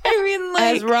 I mean,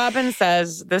 As Robin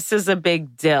says, this is a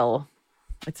big dill.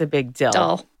 It's a big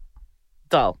dill.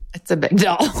 Dull. it's a big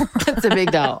doll. It's a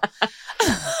big doll.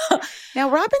 Now,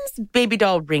 Robin's baby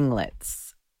doll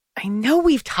ringlets. I know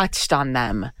we've touched on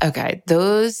them. Okay,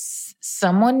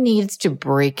 someone needs to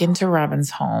break into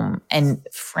Robin's home and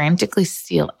frantically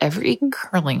steal every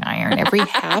curling iron, every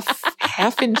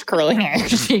half-inch curling iron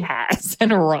she has,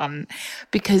 and run,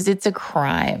 because it's a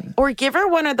crime. Or give her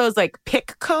one of those like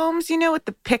pick combs, you know, with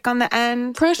the pick on the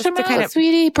end. Push just them to out, kind of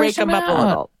sweetie. break Push them them up a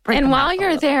little. Break And them while up a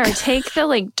you're little. there, take the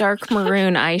like dark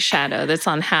maroon eyeshadow that's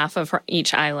on half of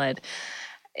each eyelid.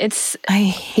 I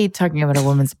hate talking about a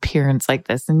woman's appearance like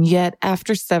this, and yet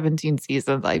after 17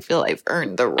 seasons, I feel I've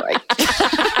earned the right.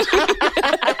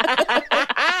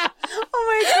 Oh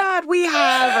my God, we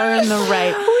have earned the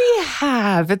right. We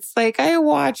have. It's like, I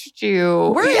watched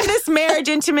you. We're in this marriage,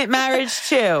 intimate marriage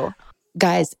too.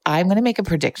 Guys, I'm going to make a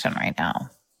prediction right now.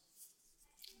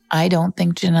 I don't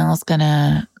think Janelle's going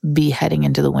to be heading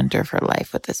into the winter for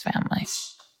life with this family.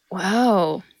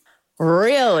 Whoa.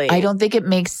 Really? I don't think it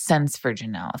makes sense for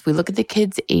Janelle. If we look at the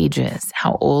kids' ages,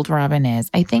 how old Robin is,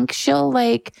 I think she'll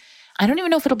I don't even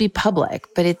know if it'll be public,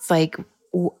 but it's like,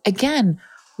 again,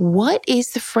 what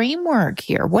is the framework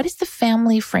here? What is the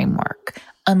family framework?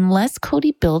 Unless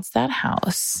Cody builds that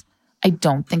house, I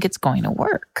don't think it's going to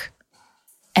work.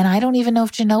 And I don't even know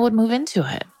if Janelle would move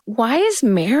into it. Why is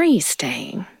Mary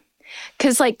staying?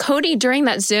 Because like Cody, during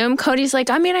that Zoom, Cody's like,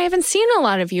 I mean, I haven't seen a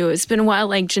lot of you. It's been a while.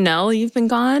 Like, Janelle, you've been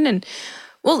gone. And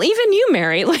well, even you,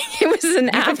 Mary, like it was an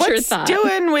afterthought. What's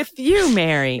doing with you,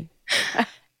 Mary?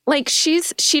 Like she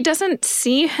doesn't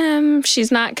see him.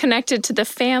 She's not connected to the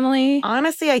family.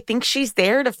 Honestly, I think she's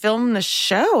there to film the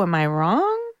show. Am I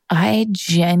wrong? I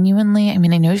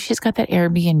know she's got that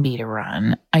Airbnb to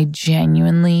run. I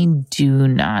genuinely do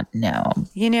not know.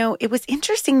 You know, it was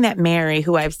interesting that Mary,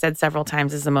 who I've said several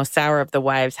times is the most sour of the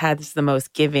wives, has the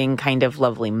most giving kind of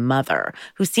lovely mother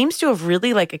who seems to have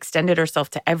really extended herself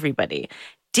to everybody.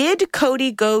 Did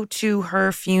Cody go to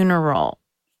her funeral?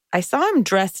 I saw him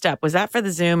dressed up. Was that for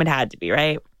the Zoom? It had to be,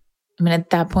 right? I mean,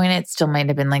 at that point, it still might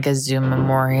have been like a Zoom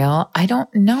memorial. I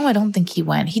don't know. I don't think he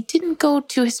went. He didn't go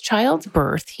to his child's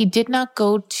birth. He did not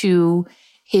go to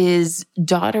his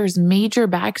daughter's major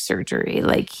back surgery.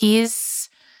 Like, he's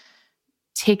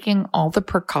taking all the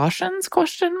precautions, ?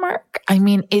 I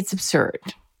mean, it's absurd.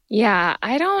 Yeah,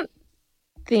 I don't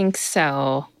think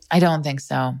so. I don't think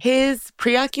so. His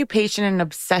preoccupation and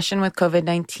obsession with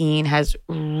COVID-19 has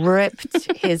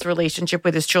ripped his relationship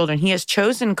with his children. He has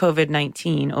chosen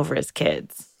COVID-19 over his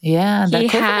kids. Yeah, that He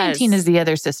COVID-19 has. is the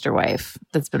other sister wife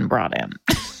that's been brought in.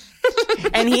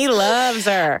 And he loves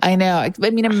her. I know. I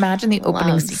mean, imagine the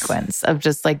opening Loves. sequence of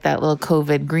just like that little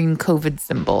green COVID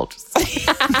symbol just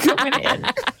going in.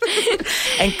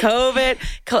 And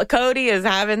Cody is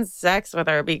having sex with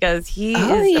her because he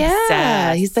is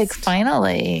obsessed. He's like,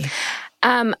 finally.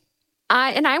 I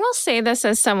will say this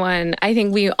as someone, I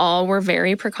think we all were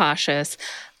very precautious.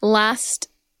 Last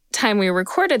time we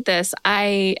recorded this,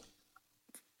 I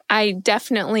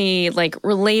definitely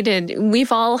related.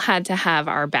 We've all had to have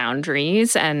our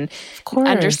boundaries and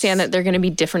understand that they're going to be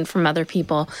different from other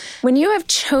people. When you have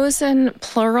chosen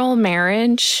plural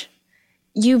marriage,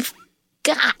 you've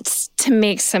got to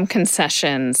make some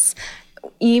concessions.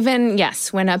 Even,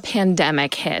 yes, when a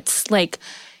pandemic hits,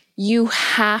 you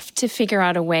have to figure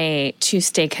out a way to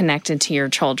stay connected to your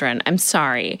children. I'm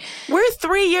sorry. We're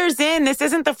 3 years in. This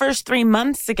isn't the first 3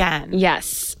 months again.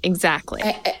 Yes, exactly.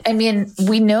 I mean,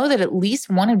 we know that at least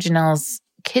one of Janelle's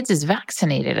kids is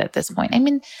vaccinated at this point. I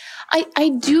mean, I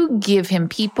do give him,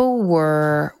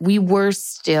 we were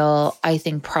still, I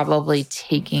think, probably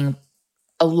taking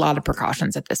a lot of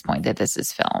precautions at this point that this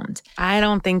is filmed. I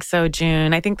don't think so,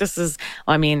 June. I think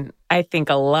I think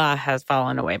a lot has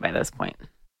fallen away by this point.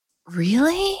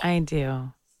 Really? I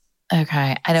do.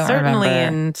 Okay. I don't Certainly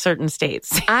remember. in certain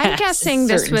states. I'm guessing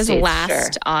this Certain was states,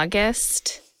 last sure.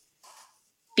 August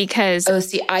because Oh,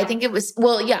 see, I think it was,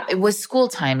 it was school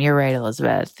time. You're right,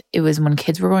 Elizabeth. It was when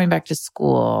kids were going back to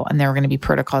school and there were going to be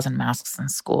protocols and masks in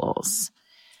schools.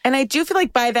 And I do feel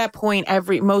like by that point,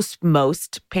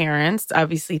 most parents,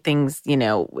 obviously things,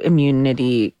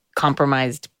 immunity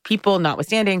compromised people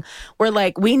notwithstanding, were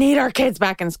like, we need our kids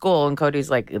back in school. And Cody's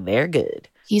like, they're good.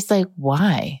 He's like,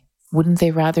 why? Wouldn't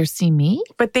they rather see me?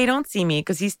 But they don't see me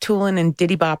because he's tooling and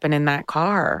diddy bopping in that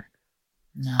car.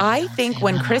 No, I think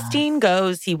when Christine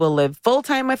goes, he will live full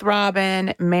time with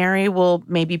Robin. Mary will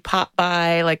maybe pop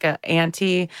by like a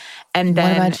auntie. And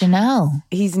then what about Janelle?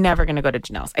 he's never going to go to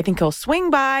Janelle's. I think he'll swing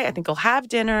by. I think he'll have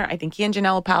dinner. I think he and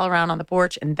Janelle will pal around on the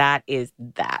porch. And that is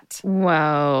that.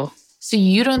 whoa. So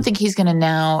you don't think he's going to,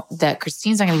 now that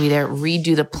Christine's not going to be there,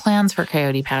 redo the plans for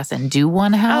Coyote Pass and do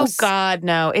one house? Oh, God,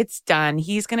 no. It's done.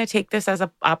 He's going to take this as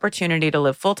an opportunity to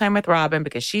live full-time with Robin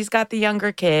because she's got the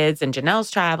younger kids and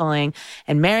Janelle's traveling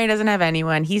and Mary doesn't have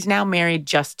anyone. He's now married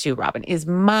just to Robin, is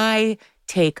my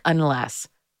take, unless.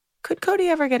 Could Cody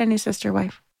ever get a new sister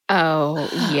wife? Oh,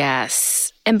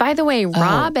 yes. And by the way,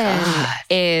 Robin God.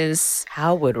 is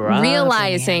How would Robin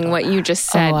realizing what you just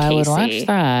said, I would Casey. watch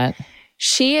that.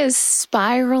 She is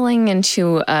spiraling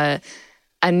into a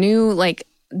new,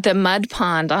 the mud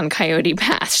pond on Coyote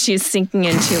Pass. She's sinking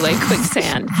into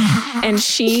quicksand. And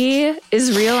she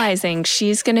is realizing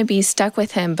she's going to be stuck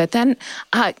with him. But then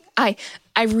I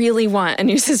really want a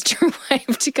new sister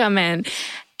wife to come in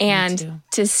and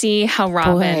to see how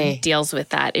Robin deals with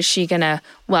that. Is she going to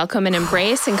welcome and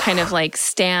embrace and kind of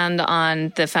stand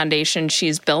on the foundation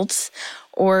she's built?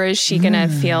 Or is she going to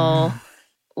feel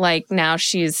like now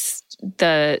she's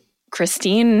the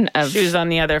Christine of... Shoes on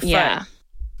the other foot. Yeah.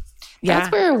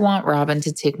 That's where I want Robin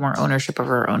to take more ownership of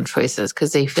her own choices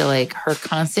because they feel like her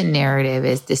constant narrative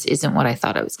is, this isn't what I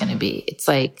thought it was going to be. It's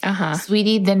like,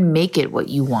 sweetie, then make it what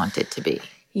you want it to be.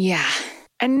 Yeah.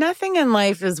 And nothing in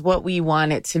life is what we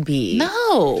want it to be.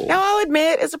 No. Now, I'll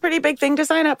admit, it's a pretty big thing to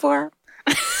sign up for.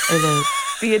 It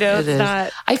is. It's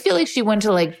not... I feel like she went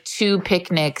to 2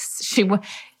 picnics. She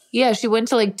went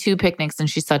to 2 picnics and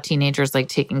she saw teenagers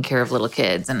taking care of little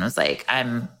kids and was like,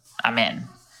 I'm in.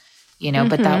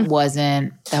 But that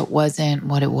wasn't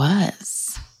what it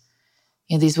was.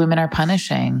 These women are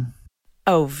punishing.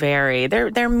 Oh, very.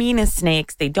 They're mean as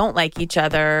snakes. They don't like each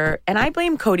other. And I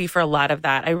blame Cody for a lot of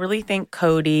that. I really think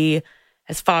Cody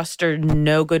has fostered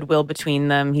no goodwill between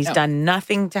them. He's done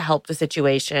nothing to help the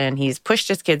situation. He's pushed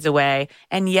his kids away.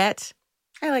 And yet,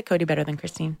 I like Cody better than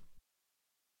Christine.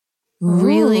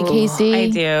 Really, Casey? I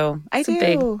do. I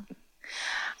do.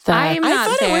 I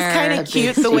thought it was kind of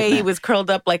cute the way he was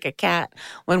curled up like a cat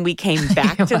when we came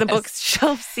back to the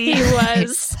bookshelf scene. He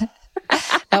was.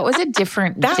 That was a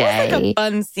different day. That was a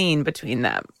fun scene between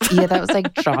them. Yeah, that was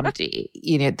jaunty.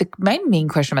 My main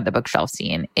question about the bookshelf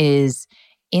scene is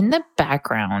in the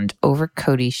background over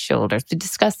Cody's shoulders. We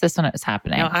discussed this when it was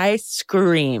happening. No, I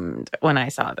screamed when I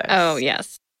saw this. Oh,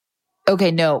 yes.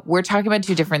 Okay, no, we're talking about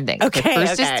two different things.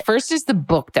 Okay, First is the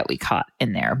book that we caught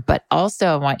in there. But also,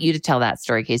 I want you to tell that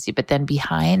story, Casey. But then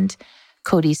behind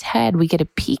Cody's head, we get a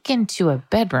peek into a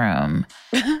bedroom.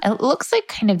 And it looks like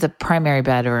kind of the primary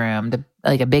bedroom,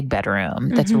 like a big bedroom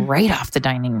that's right off the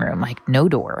dining room, like no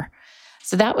door.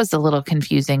 So that was a little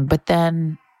confusing. But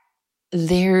then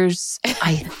there's,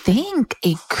 I think,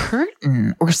 a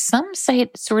curtain or some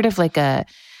sort of like a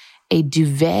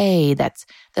duvet that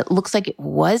looks like it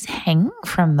was hanging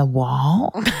from the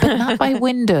wall, but not by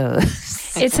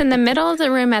windows. It's in the middle of the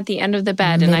room at the end of the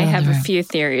bed, and I have a few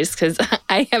theories because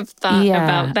I have thought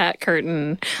about that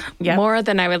curtain more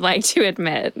than I would like to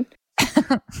admit.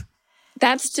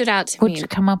 That stood out to me. What'd you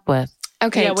come up with?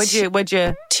 Okay. Yeah, would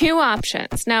you? Two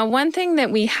options. Now, one thing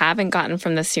that we haven't gotten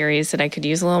from the series that I could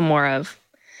use a little more of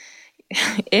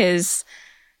is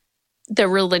the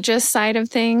religious side of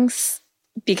things,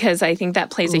 because I think that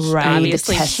plays a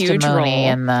obviously huge role.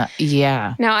 And Now,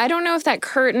 I don't know if that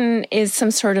curtain is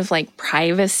some sort of like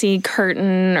privacy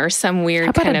curtain or some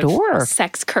weird kind of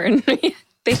sex curtain.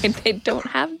 They don't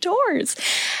have doors.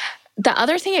 The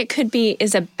other thing it could be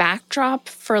is a backdrop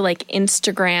for like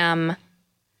Instagram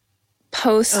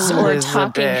posts or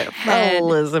talking head.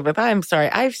 Elizabeth, I'm sorry.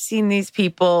 I've seen these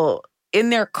people in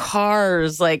their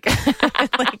cars, like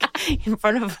in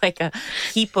front of like a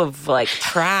heap of like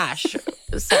trash,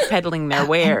 peddling their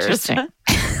wares.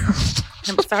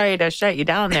 I'm sorry to shut you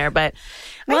down there, but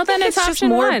then it's just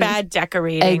more bad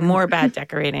decorating. More bad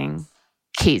decorating.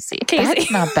 Casey,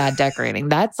 that's not bad decorating.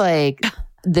 That's like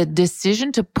the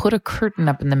decision to put a curtain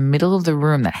up in the middle of the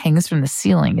room that hangs from the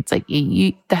ceiling. It's like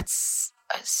that's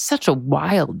such a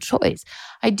wild choice.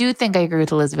 I do think I agree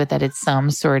with Elizabeth that it's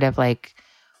some sort of like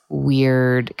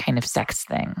weird kind of sex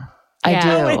thing. I do.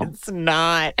 No, it's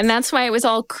not. And that's why it was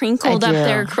all crinkled up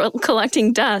there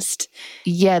collecting dust.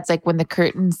 Yeah, it's like when the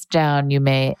curtain's down, you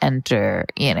may enter,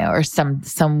 or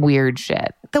some weird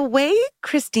shit. The way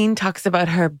Christine talks about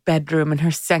her bedroom and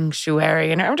her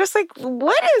sanctuary, and I'm just like,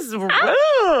 what's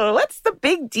the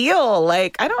big deal?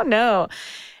 Like, I don't know.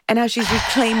 And how she's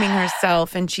reclaiming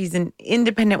herself and she's an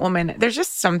independent woman. There's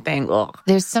just something. Ugh.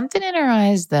 There's something in her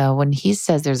eyes, though, when he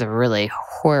says there's a really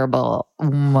horrible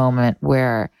moment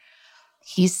where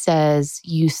he says,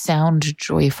 you sound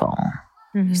joyful.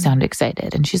 You sound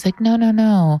excited. And she's like,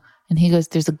 no. And he goes,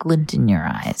 there's a glint in your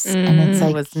eyes. And it's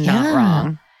like, was not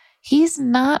wrong. He's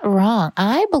not wrong.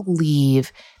 I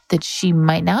believe that she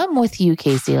might, now I'm with you,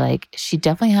 Casey, like she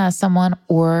definitely has someone,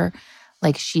 or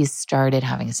like she's started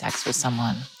having sex with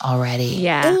someone already.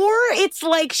 Yeah. Or it's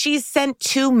like she's sent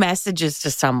two messages to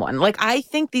someone. Like, I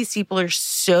think these people are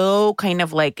so kind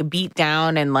of like beat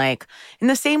down and like in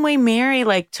the same way Mary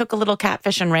like took a little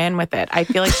catfish and ran with it. I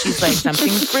feel like she's like,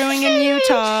 something's brewing in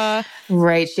Utah.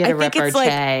 Right. She had I think it's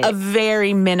like a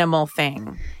very minimal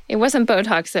thing. It wasn't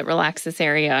Botox that relaxed this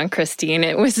area on Christine.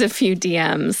 It was a few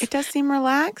DMs. It does seem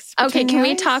relaxed. Okay, can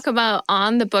we talk about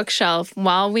on the bookshelf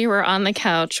while we were on the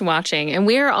couch watching, and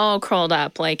we were all curled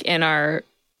up like in our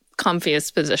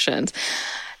comfiest positions.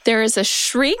 There is a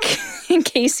shriek and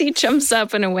Casey jumps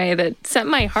up in a way that sent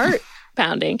my heart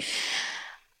pounding.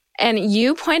 And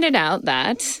you pointed out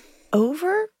that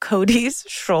over Cody's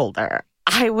shoulder,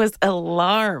 I was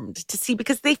alarmed to see,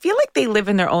 because they feel like they live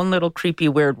in their own little creepy,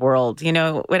 weird world. You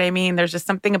know what I mean? There's just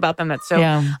something about them that's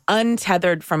so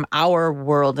untethered from our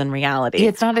world and reality.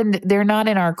 It's not they're not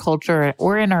in our culture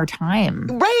or in our time.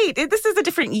 Right. This is a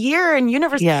different year and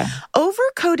universe. Yeah. Over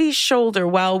Cody's shoulder,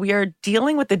 while we are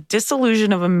dealing with the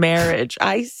disillusion of a marriage,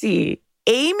 I see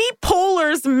Amy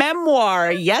Poehler's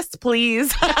memoir. Yes,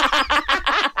 please.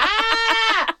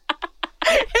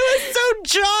 It was so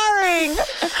jarring.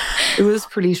 It was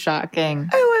pretty shocking.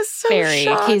 It was so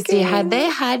shocking. Casey, had they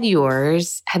had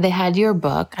your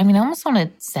book, I mean, I almost want to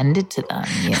send it to them,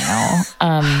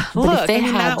 But look, if they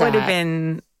had that would have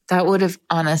been... That would have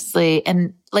honestly,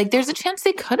 and like there's a chance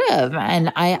they could have.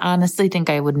 And I honestly think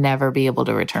I would never be able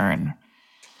to return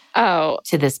to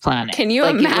this planet. Can you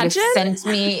imagine? It would have sent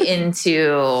me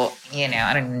into,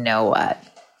 I don't know what.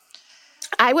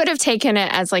 I would have taken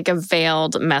it as like a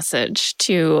veiled message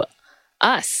to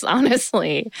us,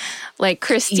 honestly. Like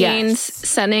Christine's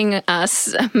sending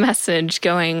us a message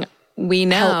going, we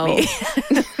know.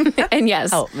 Help me. And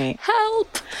yes. Help me.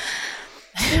 Help.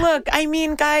 Look, I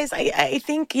mean, guys, I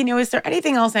think, is there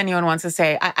anything else anyone wants to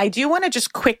say? I do want to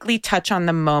just quickly touch on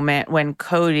the moment when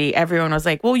Cody, everyone was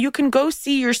like, well, you can go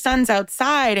see your sons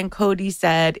outside. And Cody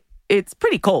said, it's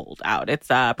pretty cold out. It's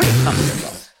pretty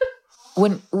comfortable.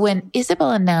 When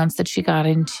Isabel announced that she got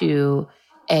into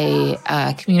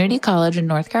a community college in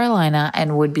North Carolina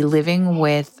and would be living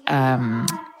with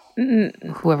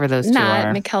whoever those two Not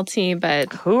are. McKelty,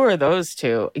 but Who are those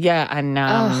two? Yeah,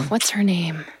 and what's her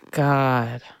name?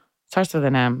 God, starts with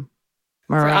an M.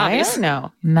 Mariah? obvious-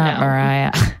 No. Not No.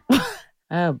 Mariah.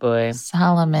 Oh boy.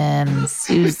 Solomon,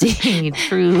 Susie,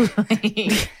 Truly.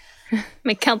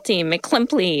 McKelty,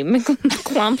 McClimpley,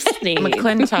 McClumpsty.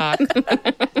 McClintock.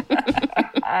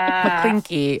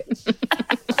 McClinky.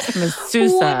 Miss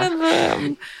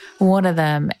Sousa. One of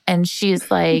them. And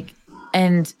she's like,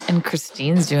 and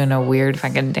Christine's doing a weird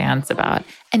fucking dance about,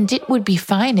 and it would be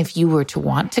fine if you were to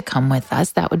want to come with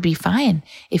us. That would be fine.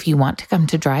 If you want to come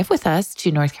to drive with us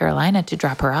to North Carolina to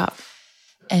drop her off.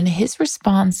 And his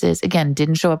response is, again,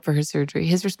 didn't show up for her surgery.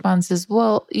 His response is,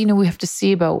 well, we have to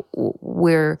see about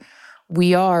where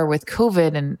we are with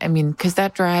COVID. And I mean, because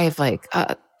that drive, I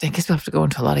guess we'll have to go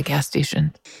into a lot of gas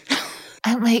stations.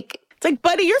 I'm like, It's like,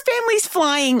 buddy, your family's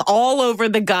flying all over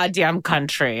the goddamn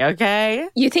country, okay?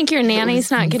 You think your nanny's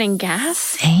not getting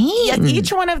gas? Yes,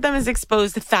 each one of them is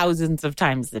exposed thousands of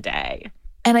times a day.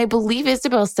 And I believe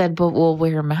Isabel said, but we'll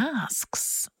wear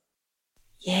masks.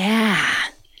 Yeah.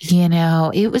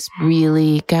 It was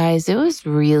really, guys, it was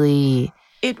really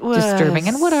It was disturbing.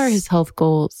 And what are his health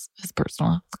goals, his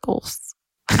personal health goals?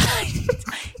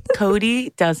 Cody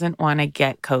doesn't want to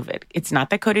get COVID. It's not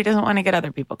that Cody doesn't want to get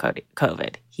other people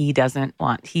COVID. He doesn't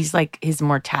want, he's like, his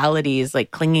mortality is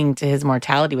like clinging to his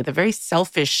mortality with a very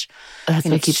selfish That's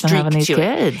what keeps them having these streak to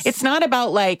it. kids. It's not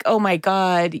about like, oh my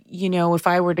God, if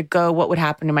I were to go, what would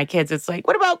happen to my kids? It's like,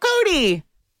 what about Cody?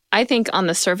 I think on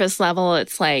the surface level,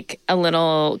 it's like a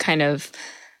little kind of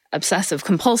obsessive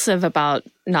compulsive about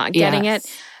not getting it.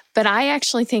 But I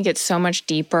actually think it's so much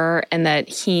deeper, and that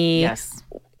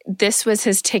this was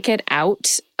his ticket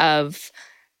out of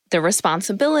the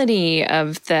responsibility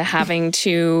of the having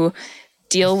to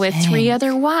deal with 3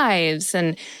 other wives.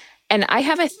 And I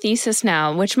have a thesis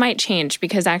now, which might change,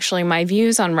 because actually my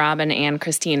views on Robin and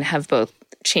Christine have both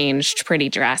changed pretty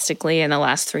drastically in the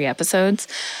last 3 episodes.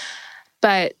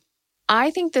 But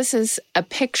I think this is a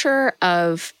picture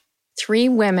of 3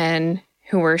 women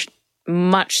who were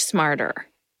much smarter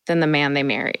than the man they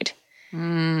married,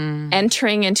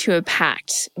 entering into a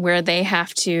pact where they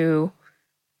have to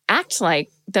act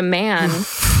like the man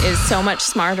is so much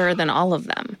smarter than all of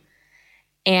them.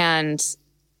 And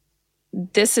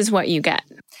this is what you get.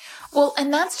 Well,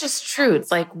 and that's just true.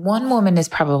 It's like one woman is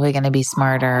probably going to be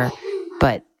smarter,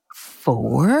 but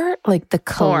 4, like the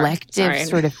collective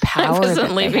sort of power. I wasn't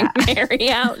that leaving they have. Mary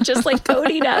out, just like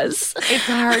Cody does. It's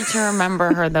hard to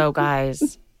remember her though,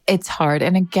 guys. It's hard.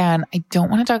 And again, I don't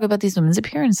want to talk about these women's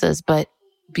appearances, but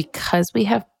because we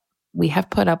have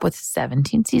put up with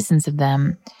 17 seasons of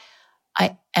them,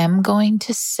 I am going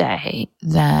to say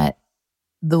that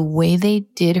the way they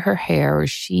did her hair, or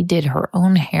she did her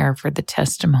own hair for the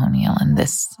testimonial in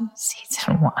this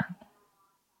episode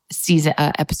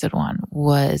 1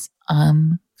 was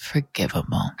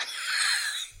unforgivable.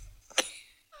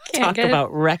 Talk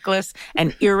about reckless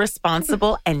and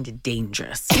irresponsible and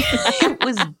dangerous. It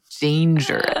was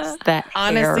dangerous. That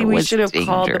Honestly, hair we was should have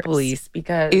called the dangerous. police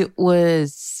because It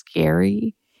was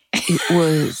scary. It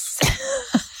was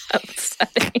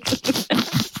upsetting.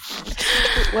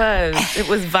 it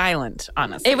was violent,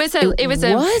 honestly. It was a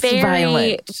very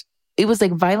violent. It was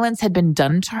like violence had been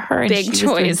done to her, and big she was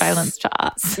doing choice. violence to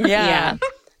us. Yeah.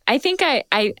 I think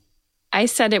I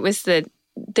said it was the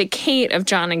Kate of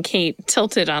John and Kate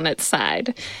tilted on its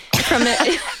side from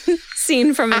it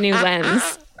seen from a new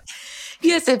lens.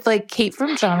 Yes, it's like Kate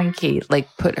from John and Kate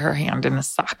put her hand in a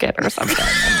socket or something.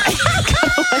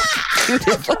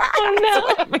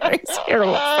 Oh no! Mary's hair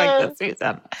looks like this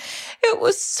season. It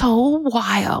was so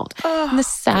wild. And the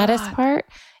saddest part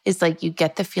is you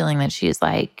get the feeling that she's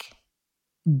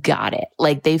got it.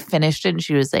 They finished it and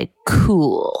she was like,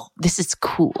 cool. This is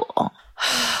cool.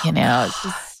 It's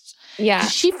just, Yeah.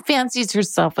 she fancies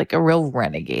herself like a real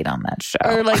renegade on that show.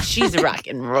 or she's rock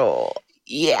and roll.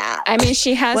 Yeah. I mean,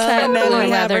 she has that and then blue we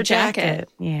have leather her jacket.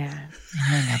 Yeah.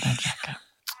 Leather jacket.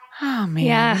 Oh man.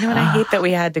 Yeah. You know what? I hate that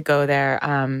we had to go there.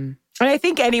 And I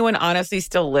think anyone honestly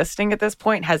still listening at this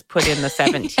point has put in the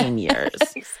 17 years.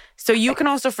 So you can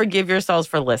also forgive yourselves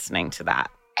for listening to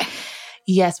that.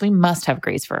 Yes, we must have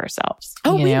grace for ourselves.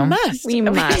 We must. We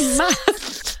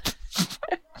must.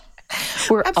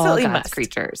 We're Absolutely all God's must.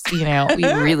 creatures. We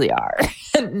really are.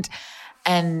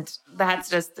 And that's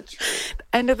just the truth.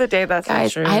 End of the day, that's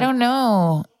Guys, not true. I don't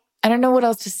know. I don't know what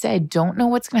else to say. I don't know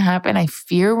what's going to happen. I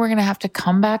fear we're going to have to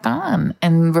come back on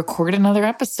and record another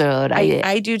episode.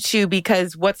 I do too,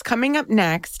 because what's coming up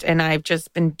next, and I've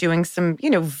just been doing some,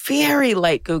 very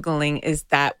light Googling, is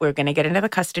that we're going to get into the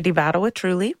custody battle with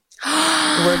Truly.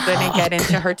 We're going to get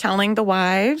into her telling the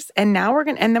wives, and then we're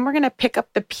going to pick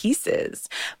up the pieces.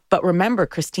 But remember,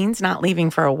 Christine's not leaving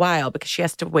for a while because she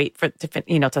has to wait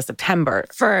till September.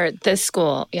 For this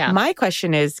school, yeah. My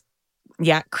question is,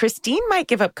 Christine might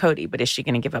give up Cody, but is she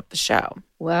going to give up the show?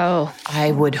 Whoa.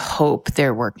 I would hope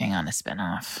they're working on a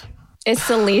spinoff. It's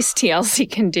the least TLC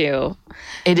can do.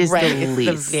 It is Right, the it's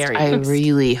least. the very I least.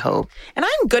 really hope. And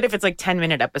I'm good if it's like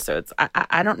 10-minute episodes.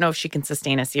 I don't know if she can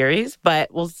sustain a series,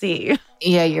 but we'll see.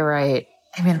 Yeah, you're right.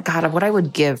 I mean, God, what I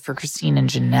would give for Christine and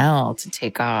Janelle to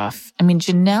take off. I mean,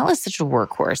 Janelle is such a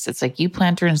workhorse. It's like you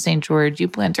plant her in St. George, you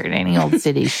plant her in any old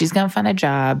city. She's going to find a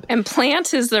job. And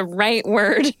plant is the right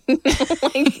word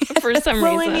for some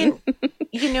reason.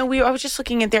 I was just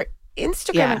looking at their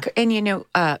Instagram,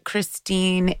 and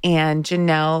Christine and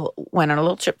Janelle went on a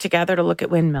little trip together to look at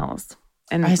windmills.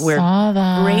 And I saw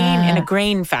that. in a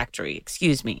grain factory.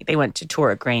 Excuse me. They went to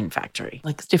tour a grain factory.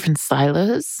 Like different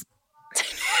silos.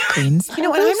 Green silos. And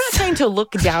I'm not trying to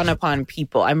look down upon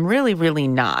people. I'm really, really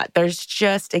not. There's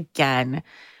just, again,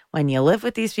 when you live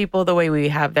with these people the way we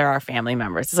have, they're our family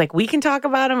members. It's like, we can talk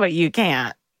about them, but you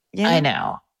can't. Yeah. I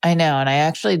know. And I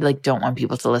actually don't want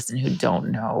people to listen who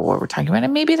don't know what we're talking about.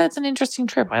 And maybe that's an interesting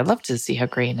trip. I'd love to see how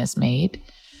grain is made.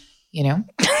 I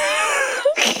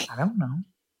don't know.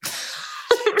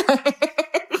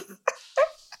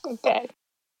 Okay.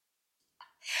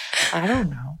 I don't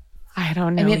know. I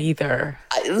don't know either.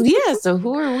 So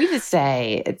who are we to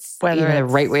say it's Whether either the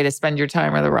it's- right way to spend your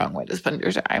time or the wrong way to spend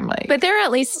your time? But they're at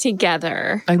least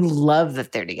together. I love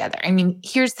that they're together. I mean,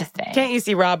 here's the thing. Can't you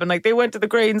see Robin? Like, they went to the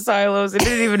grain silos and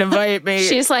didn't even invite me.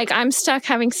 She's like, I'm stuck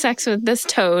having sex with this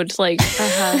toad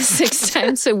 6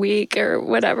 times a week or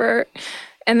whatever.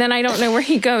 And then I don't know where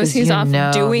he goes. 'Cause He's you off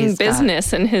know doing he's got-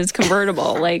 business in his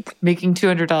convertible. Making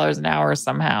 $200 an hour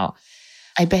somehow.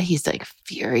 I bet he's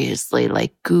furiously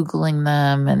Googling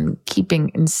them and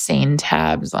keeping insane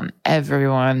tabs on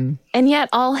everyone. And yet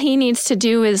all he needs to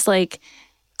do is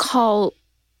call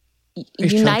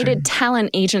His United children. Talent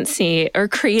Agency or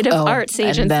Creative Arts and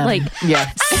Agency. them. Yeah.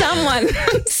 Someone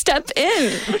step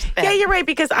in. Yeah, you're right,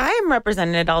 because I am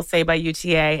represented, I'll say, by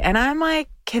UTA. And I'm like,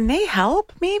 can they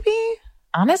help maybe?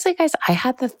 Honestly, guys, I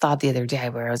had the thought the other day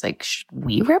where I was like, should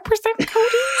we represent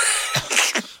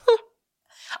Cody?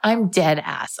 I'm dead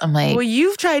ass. I'm like, Well,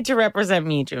 you've tried to represent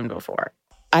me, June, before.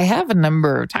 I have a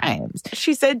number of times.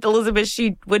 She said, Elizabeth,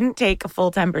 she wouldn't take a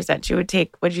full 10%. She would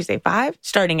take, what did you say, 5?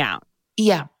 Starting out.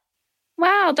 Yeah.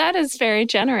 Wow, that is very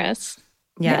generous.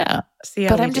 Yeah. See how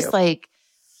But we I'm just do.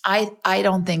 I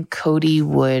don't think Cody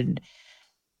would.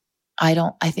 I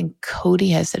think Cody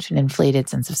has such an inflated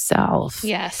sense of self.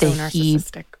 Yes. So that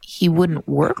narcissistic. he wouldn't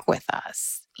work with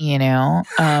us, We're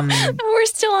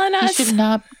still on he us. should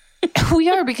not. We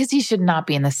are, because he should not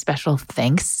be in the special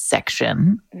thanks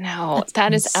section. No,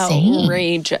 that is insane.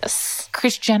 outrageous.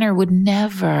 Kris Jenner would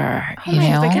never, you Right,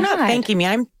 know. like, you're not God. thanking me.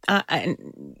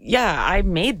 I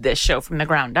made this show from the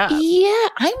ground up. Yeah,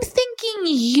 I'm thinking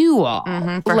you all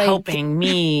For Like, helping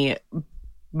me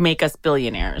make us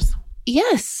billionaires.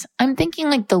 Yes, I'm thinking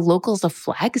the locals of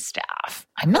Flagstaff.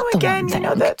 I'm not the Again,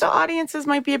 one. the audiences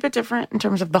might be a bit different in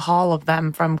terms of the haul of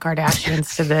them from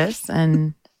Kardashians to this,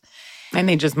 and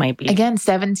they just might be. Again,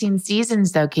 17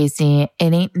 seasons though, Casey.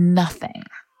 It ain't nothing,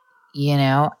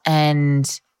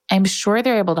 And I'm sure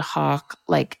they're able to hawk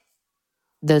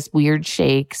those weird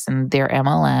shakes and their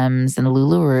MLMs and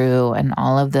LuLaRoe and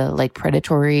all of the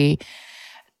predatory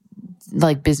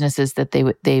businesses that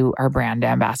they are brand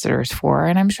ambassadors for,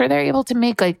 and I'm sure they're able to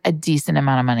make a decent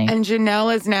amount of money. And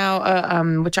Janelle is now,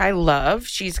 which I love.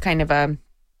 She's kind of a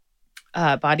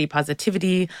body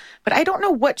positivity, but I don't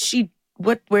know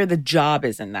where the job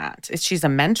is in that. She's a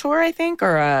mentor, I think,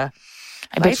 or a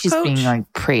I bet she's coach? being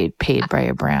paid by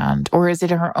a brand, or is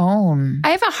it her own? I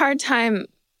have a hard time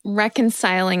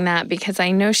reconciling that because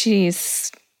I know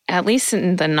she's, at least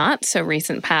in the not so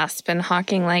recent past, been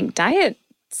hawking diet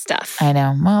stuff. I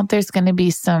know. Well, there's going to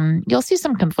be you'll see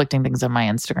some conflicting things on my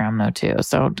Instagram though too.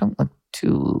 So don't look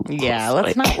too closely. Yeah,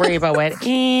 let's not worry about what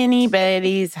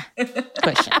anybody's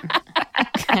pushing.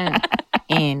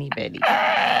 Anybody.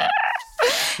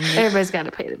 Everybody's got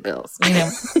to pay the bills.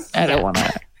 I don't want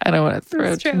to throw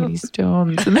That's too true. many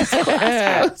stones in this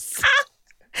glass house.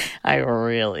 I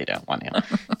really don't want to.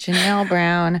 Janelle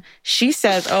Brown, she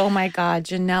says, oh my God,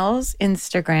 Janelle's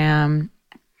Instagram.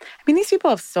 I mean, these people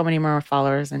have so many more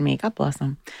followers than me. God bless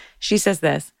them. She says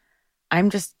this.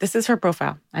 this is her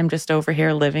profile. I'm just over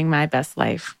here living my best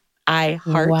life. I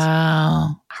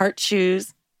heart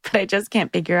shoes, but I just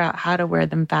can't figure out how to wear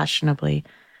them fashionably.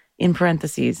 In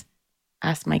parentheses,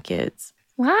 ask my kids.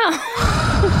 Wow.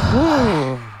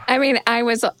 I mean, I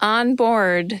was on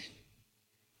board.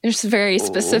 There's very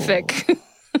specific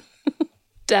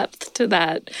depth to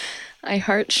that. I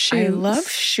heart shoes. I love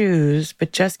shoes,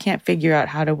 but just can't figure out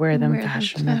how to wear them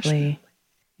fashionably.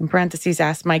 In parentheses,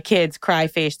 ask my kids, cry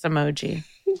face emoji.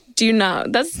 Do you know?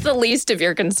 That's the least of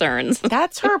your concerns.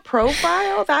 That's her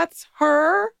profile? That's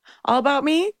her? All about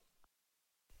me?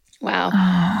 Wow.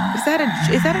 Is that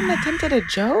an attempt at a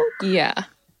joke? Yeah.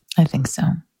 I think so.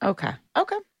 Okay.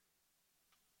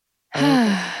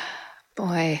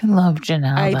 Boy. I love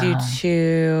Janelle. I do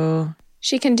too.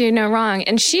 She can do no wrong.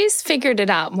 And she's figured it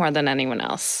out more than anyone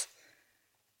else.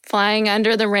 Flying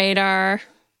under the radar.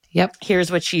 Yep.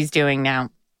 Here's what she's doing now.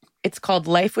 It's called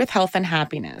Life with Health and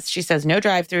Happiness. She says no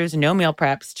drive-thrus, no meal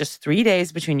preps, just 3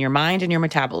 days between your mind and your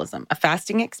metabolism. A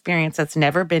fasting experience that's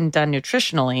never been done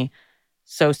nutritionally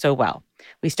so well.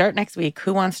 We start next week.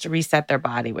 Who wants to reset their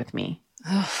body with me?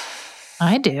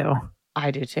 I do.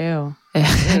 I do too.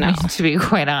 No. To be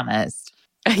quite honest.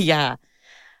 Yeah.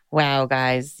 Wow,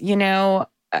 guys. You know,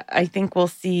 I think we'll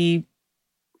see.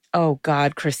 Oh,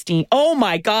 God, Christine. Oh,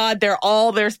 my God. They're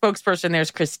all their spokesperson.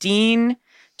 There's Christine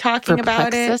talking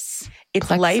about it. It's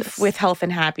Plexus. Life with Health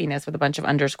and Happiness with a bunch of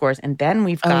underscores. And then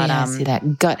we've got I see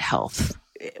that gut health.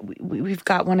 We've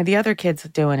got one of the other kids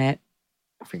doing it.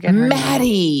 I forget her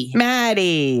Maddie. name.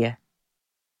 Maddie.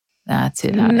 That's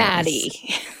it.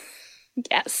 Maddie.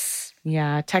 Yes.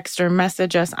 Yeah. Text or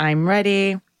message us. I'm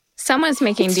ready. Someone's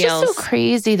making It's deals. just so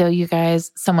crazy, though, you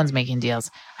guys. Someone's making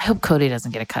deals. I hope Cody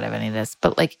doesn't get a cut of any of this.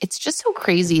 But, like, it's just so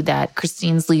crazy that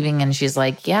Christine's leaving and she's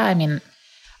like, yeah, I mean,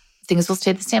 things will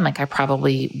stay the same. Like, I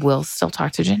probably will still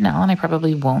talk to Janelle and I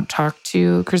probably won't talk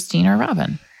to Christine or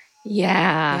Robin. Yeah.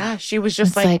 Yeah. She was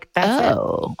just It's like, that's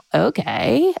oh,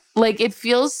 okay. Like, it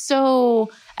feels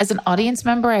so, as an audience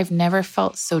member, I've never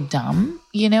felt so dumb,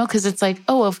 you know, because it's like,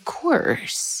 oh, of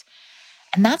course.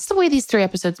 And that's the way these 3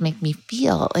 episodes make me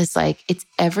feel. Is like, it's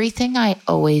everything I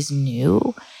always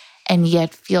knew and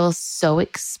yet feels so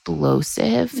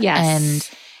explosive. Yes.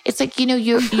 And it's like, you know,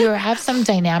 you have some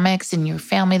dynamics in your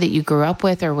family that you grew up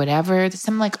with or whatever. There's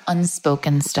some like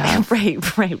unspoken stuff. Right.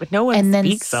 But no one And then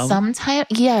speaks them. sometimes,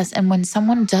 yes. And when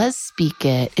someone does speak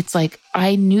it, it's like,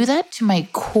 I knew that to my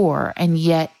core. And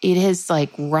yet it has like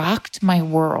rocked my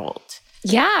world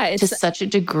Yeah. to such a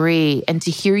degree. And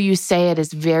to hear you say it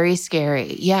is very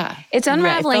scary. Yeah. It's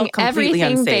unraveling felt completely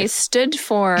everything they unsafe. stood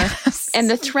for. And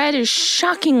the thread is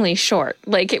shockingly short.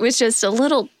 Like, it was just a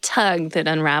little tug that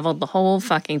unraveled the whole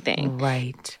fucking thing.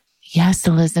 Right. Yes,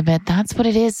 Elizabeth, that's what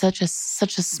it is. Such a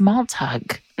small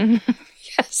tug,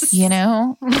 Yes. you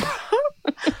know?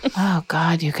 Oh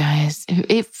God, you guys.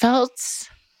 It felt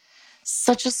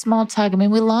such a small tug. I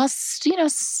mean, we lost, you know,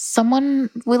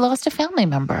 we lost a family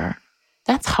member.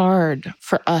 That's hard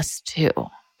for us too.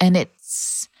 And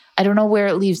I don't know where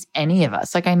it leaves any of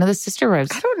us. Like, I know the sister wives.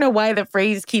 I don't know why the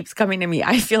phrase keeps coming to me.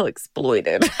 I feel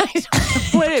exploited. I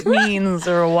don't know what it means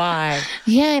or why.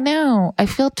 Yeah, I know. I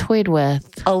feel toyed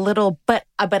with. A little, but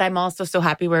I'm also so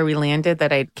happy where we landed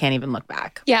that I can't even look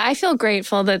back. Yeah, I feel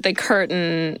grateful that the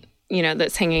curtain, you know,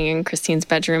 that's hanging in Christine's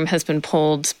bedroom has been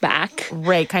pulled back.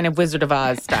 Right, kind of Wizard of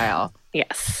Oz style.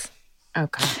 Yes.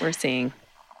 Okay. We're seeing.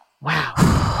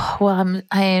 Wow. Well,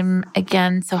 I'm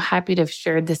again so happy to have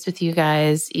shared this with you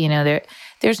guys. You know,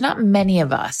 there's not many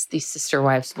of us, these Sister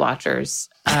Wives watchers.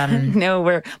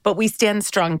 No, but we stand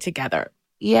strong together.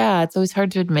 Yeah, it's always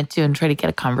hard to admit to and try to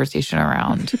get a conversation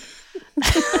around.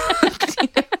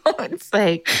 It's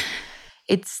like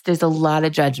there's a lot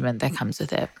of judgment that comes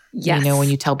with it. Yes. You know, when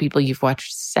you tell people you've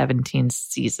watched 17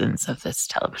 seasons of this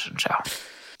television show.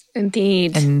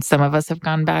 Indeed. And some of us have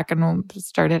gone back and we'll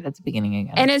start it at the beginning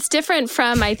again. And it's different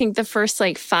from, I think, the first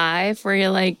like 5 where you're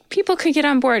like, people could get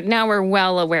on board. Now we're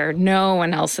well aware no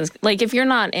one else is, like, if you're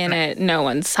not in it, no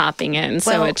one's hopping in.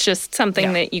 So Well, it's just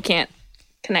something that you can't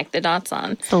connect the dots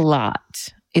on. It's a lot.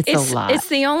 It's a lot. It's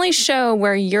the only show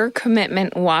where your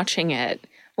commitment watching it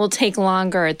will take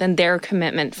longer than their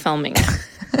commitment filming it.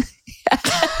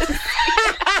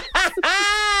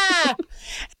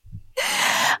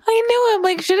 I know. I'm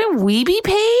like, shouldn't we be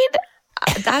paid?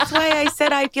 That's why I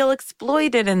said I feel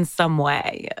exploited in some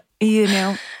way. You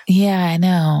know, Yeah, I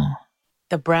know.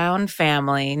 the Brown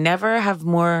family never have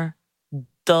more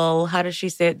dull. How does she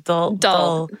say it?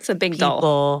 Dull. It's a big dull.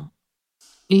 people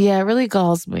Yeah, it really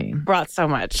galls me. brought so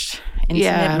much. Intimate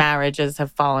Yeah. marriages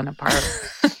have fallen apart.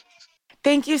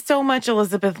 Thank you so much,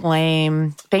 Elizabeth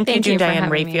Lame. Thank you, June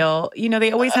Diane Raphael. You know,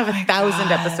 they always have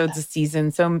 1,000 episodes a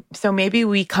season. So maybe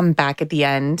we come back at the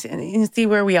end and see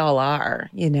where we all are,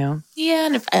 you know? Yeah,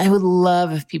 and I would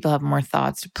love if people have more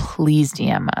thoughts, please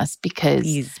DM us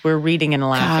because we're reading and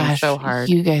laughing so hard.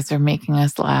 You guys are making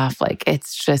us laugh. Like,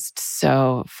 it's just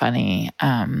so funny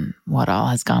what all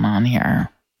has gone on here.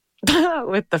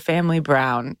 With the family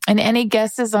Brown. And any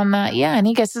guesses on that? Yeah,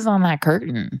 any guesses on that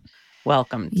curtain?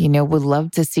 Welcome. You know, would love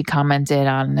to see commented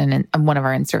on one of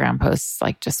our Instagram posts,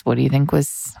 like just what do you think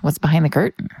what's behind the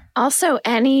curtain? Also,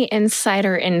 any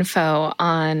insider info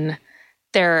on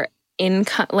their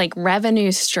income, like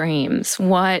revenue streams,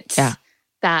 what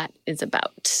that is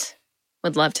about.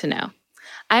 Would love to know.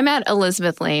 I'm at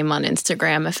Elizabeth Lame on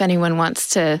Instagram if anyone wants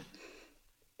to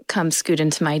come scoot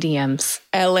into my DMs.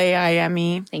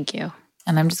 LAIME. Thank you.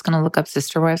 And I'm just going to look up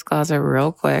Sister Wives Closet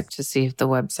real quick to see if the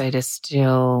website is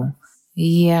still...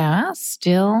 Yeah,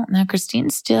 still. Now,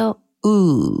 Christine's still.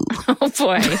 Ooh. Oh,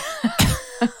 boy.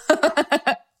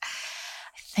 I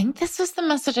think this was the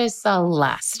message I saw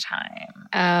last time.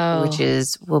 Oh. Which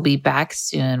is, we'll be back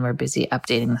soon. We're busy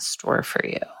updating the store for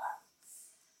you.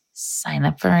 Sign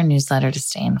up for our newsletter to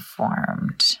stay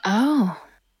informed. Oh.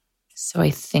 So I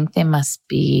think they must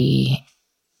be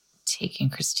taking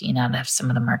Christine out of some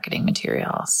of the marketing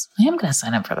materials. I am going to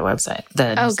sign up for the website.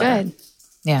 Newsletter. Good.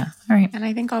 Yeah. All right. And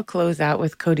I think I'll close out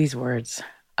with Cody's words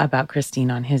about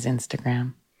Christine on his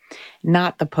Instagram.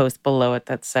 Not the post below it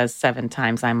that says 7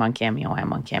 times, I'm on Cameo,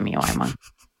 I'm on Cameo, I'm on.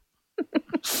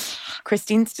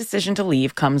 Christine's decision to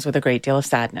leave comes with a great deal of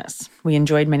sadness. We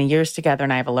enjoyed many years together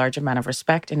and I have a large amount of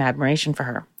respect and admiration for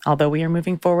her. Although we are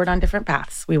moving forward on different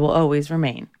paths, we will always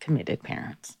remain committed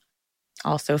parents.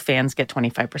 Also, fans get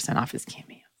 25% off his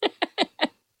Cameo.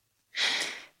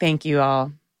 Thank you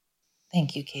all.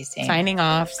 Thank you, Casey. Signing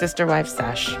off, Sister Wives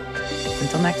Sesh.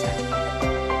 Until next time.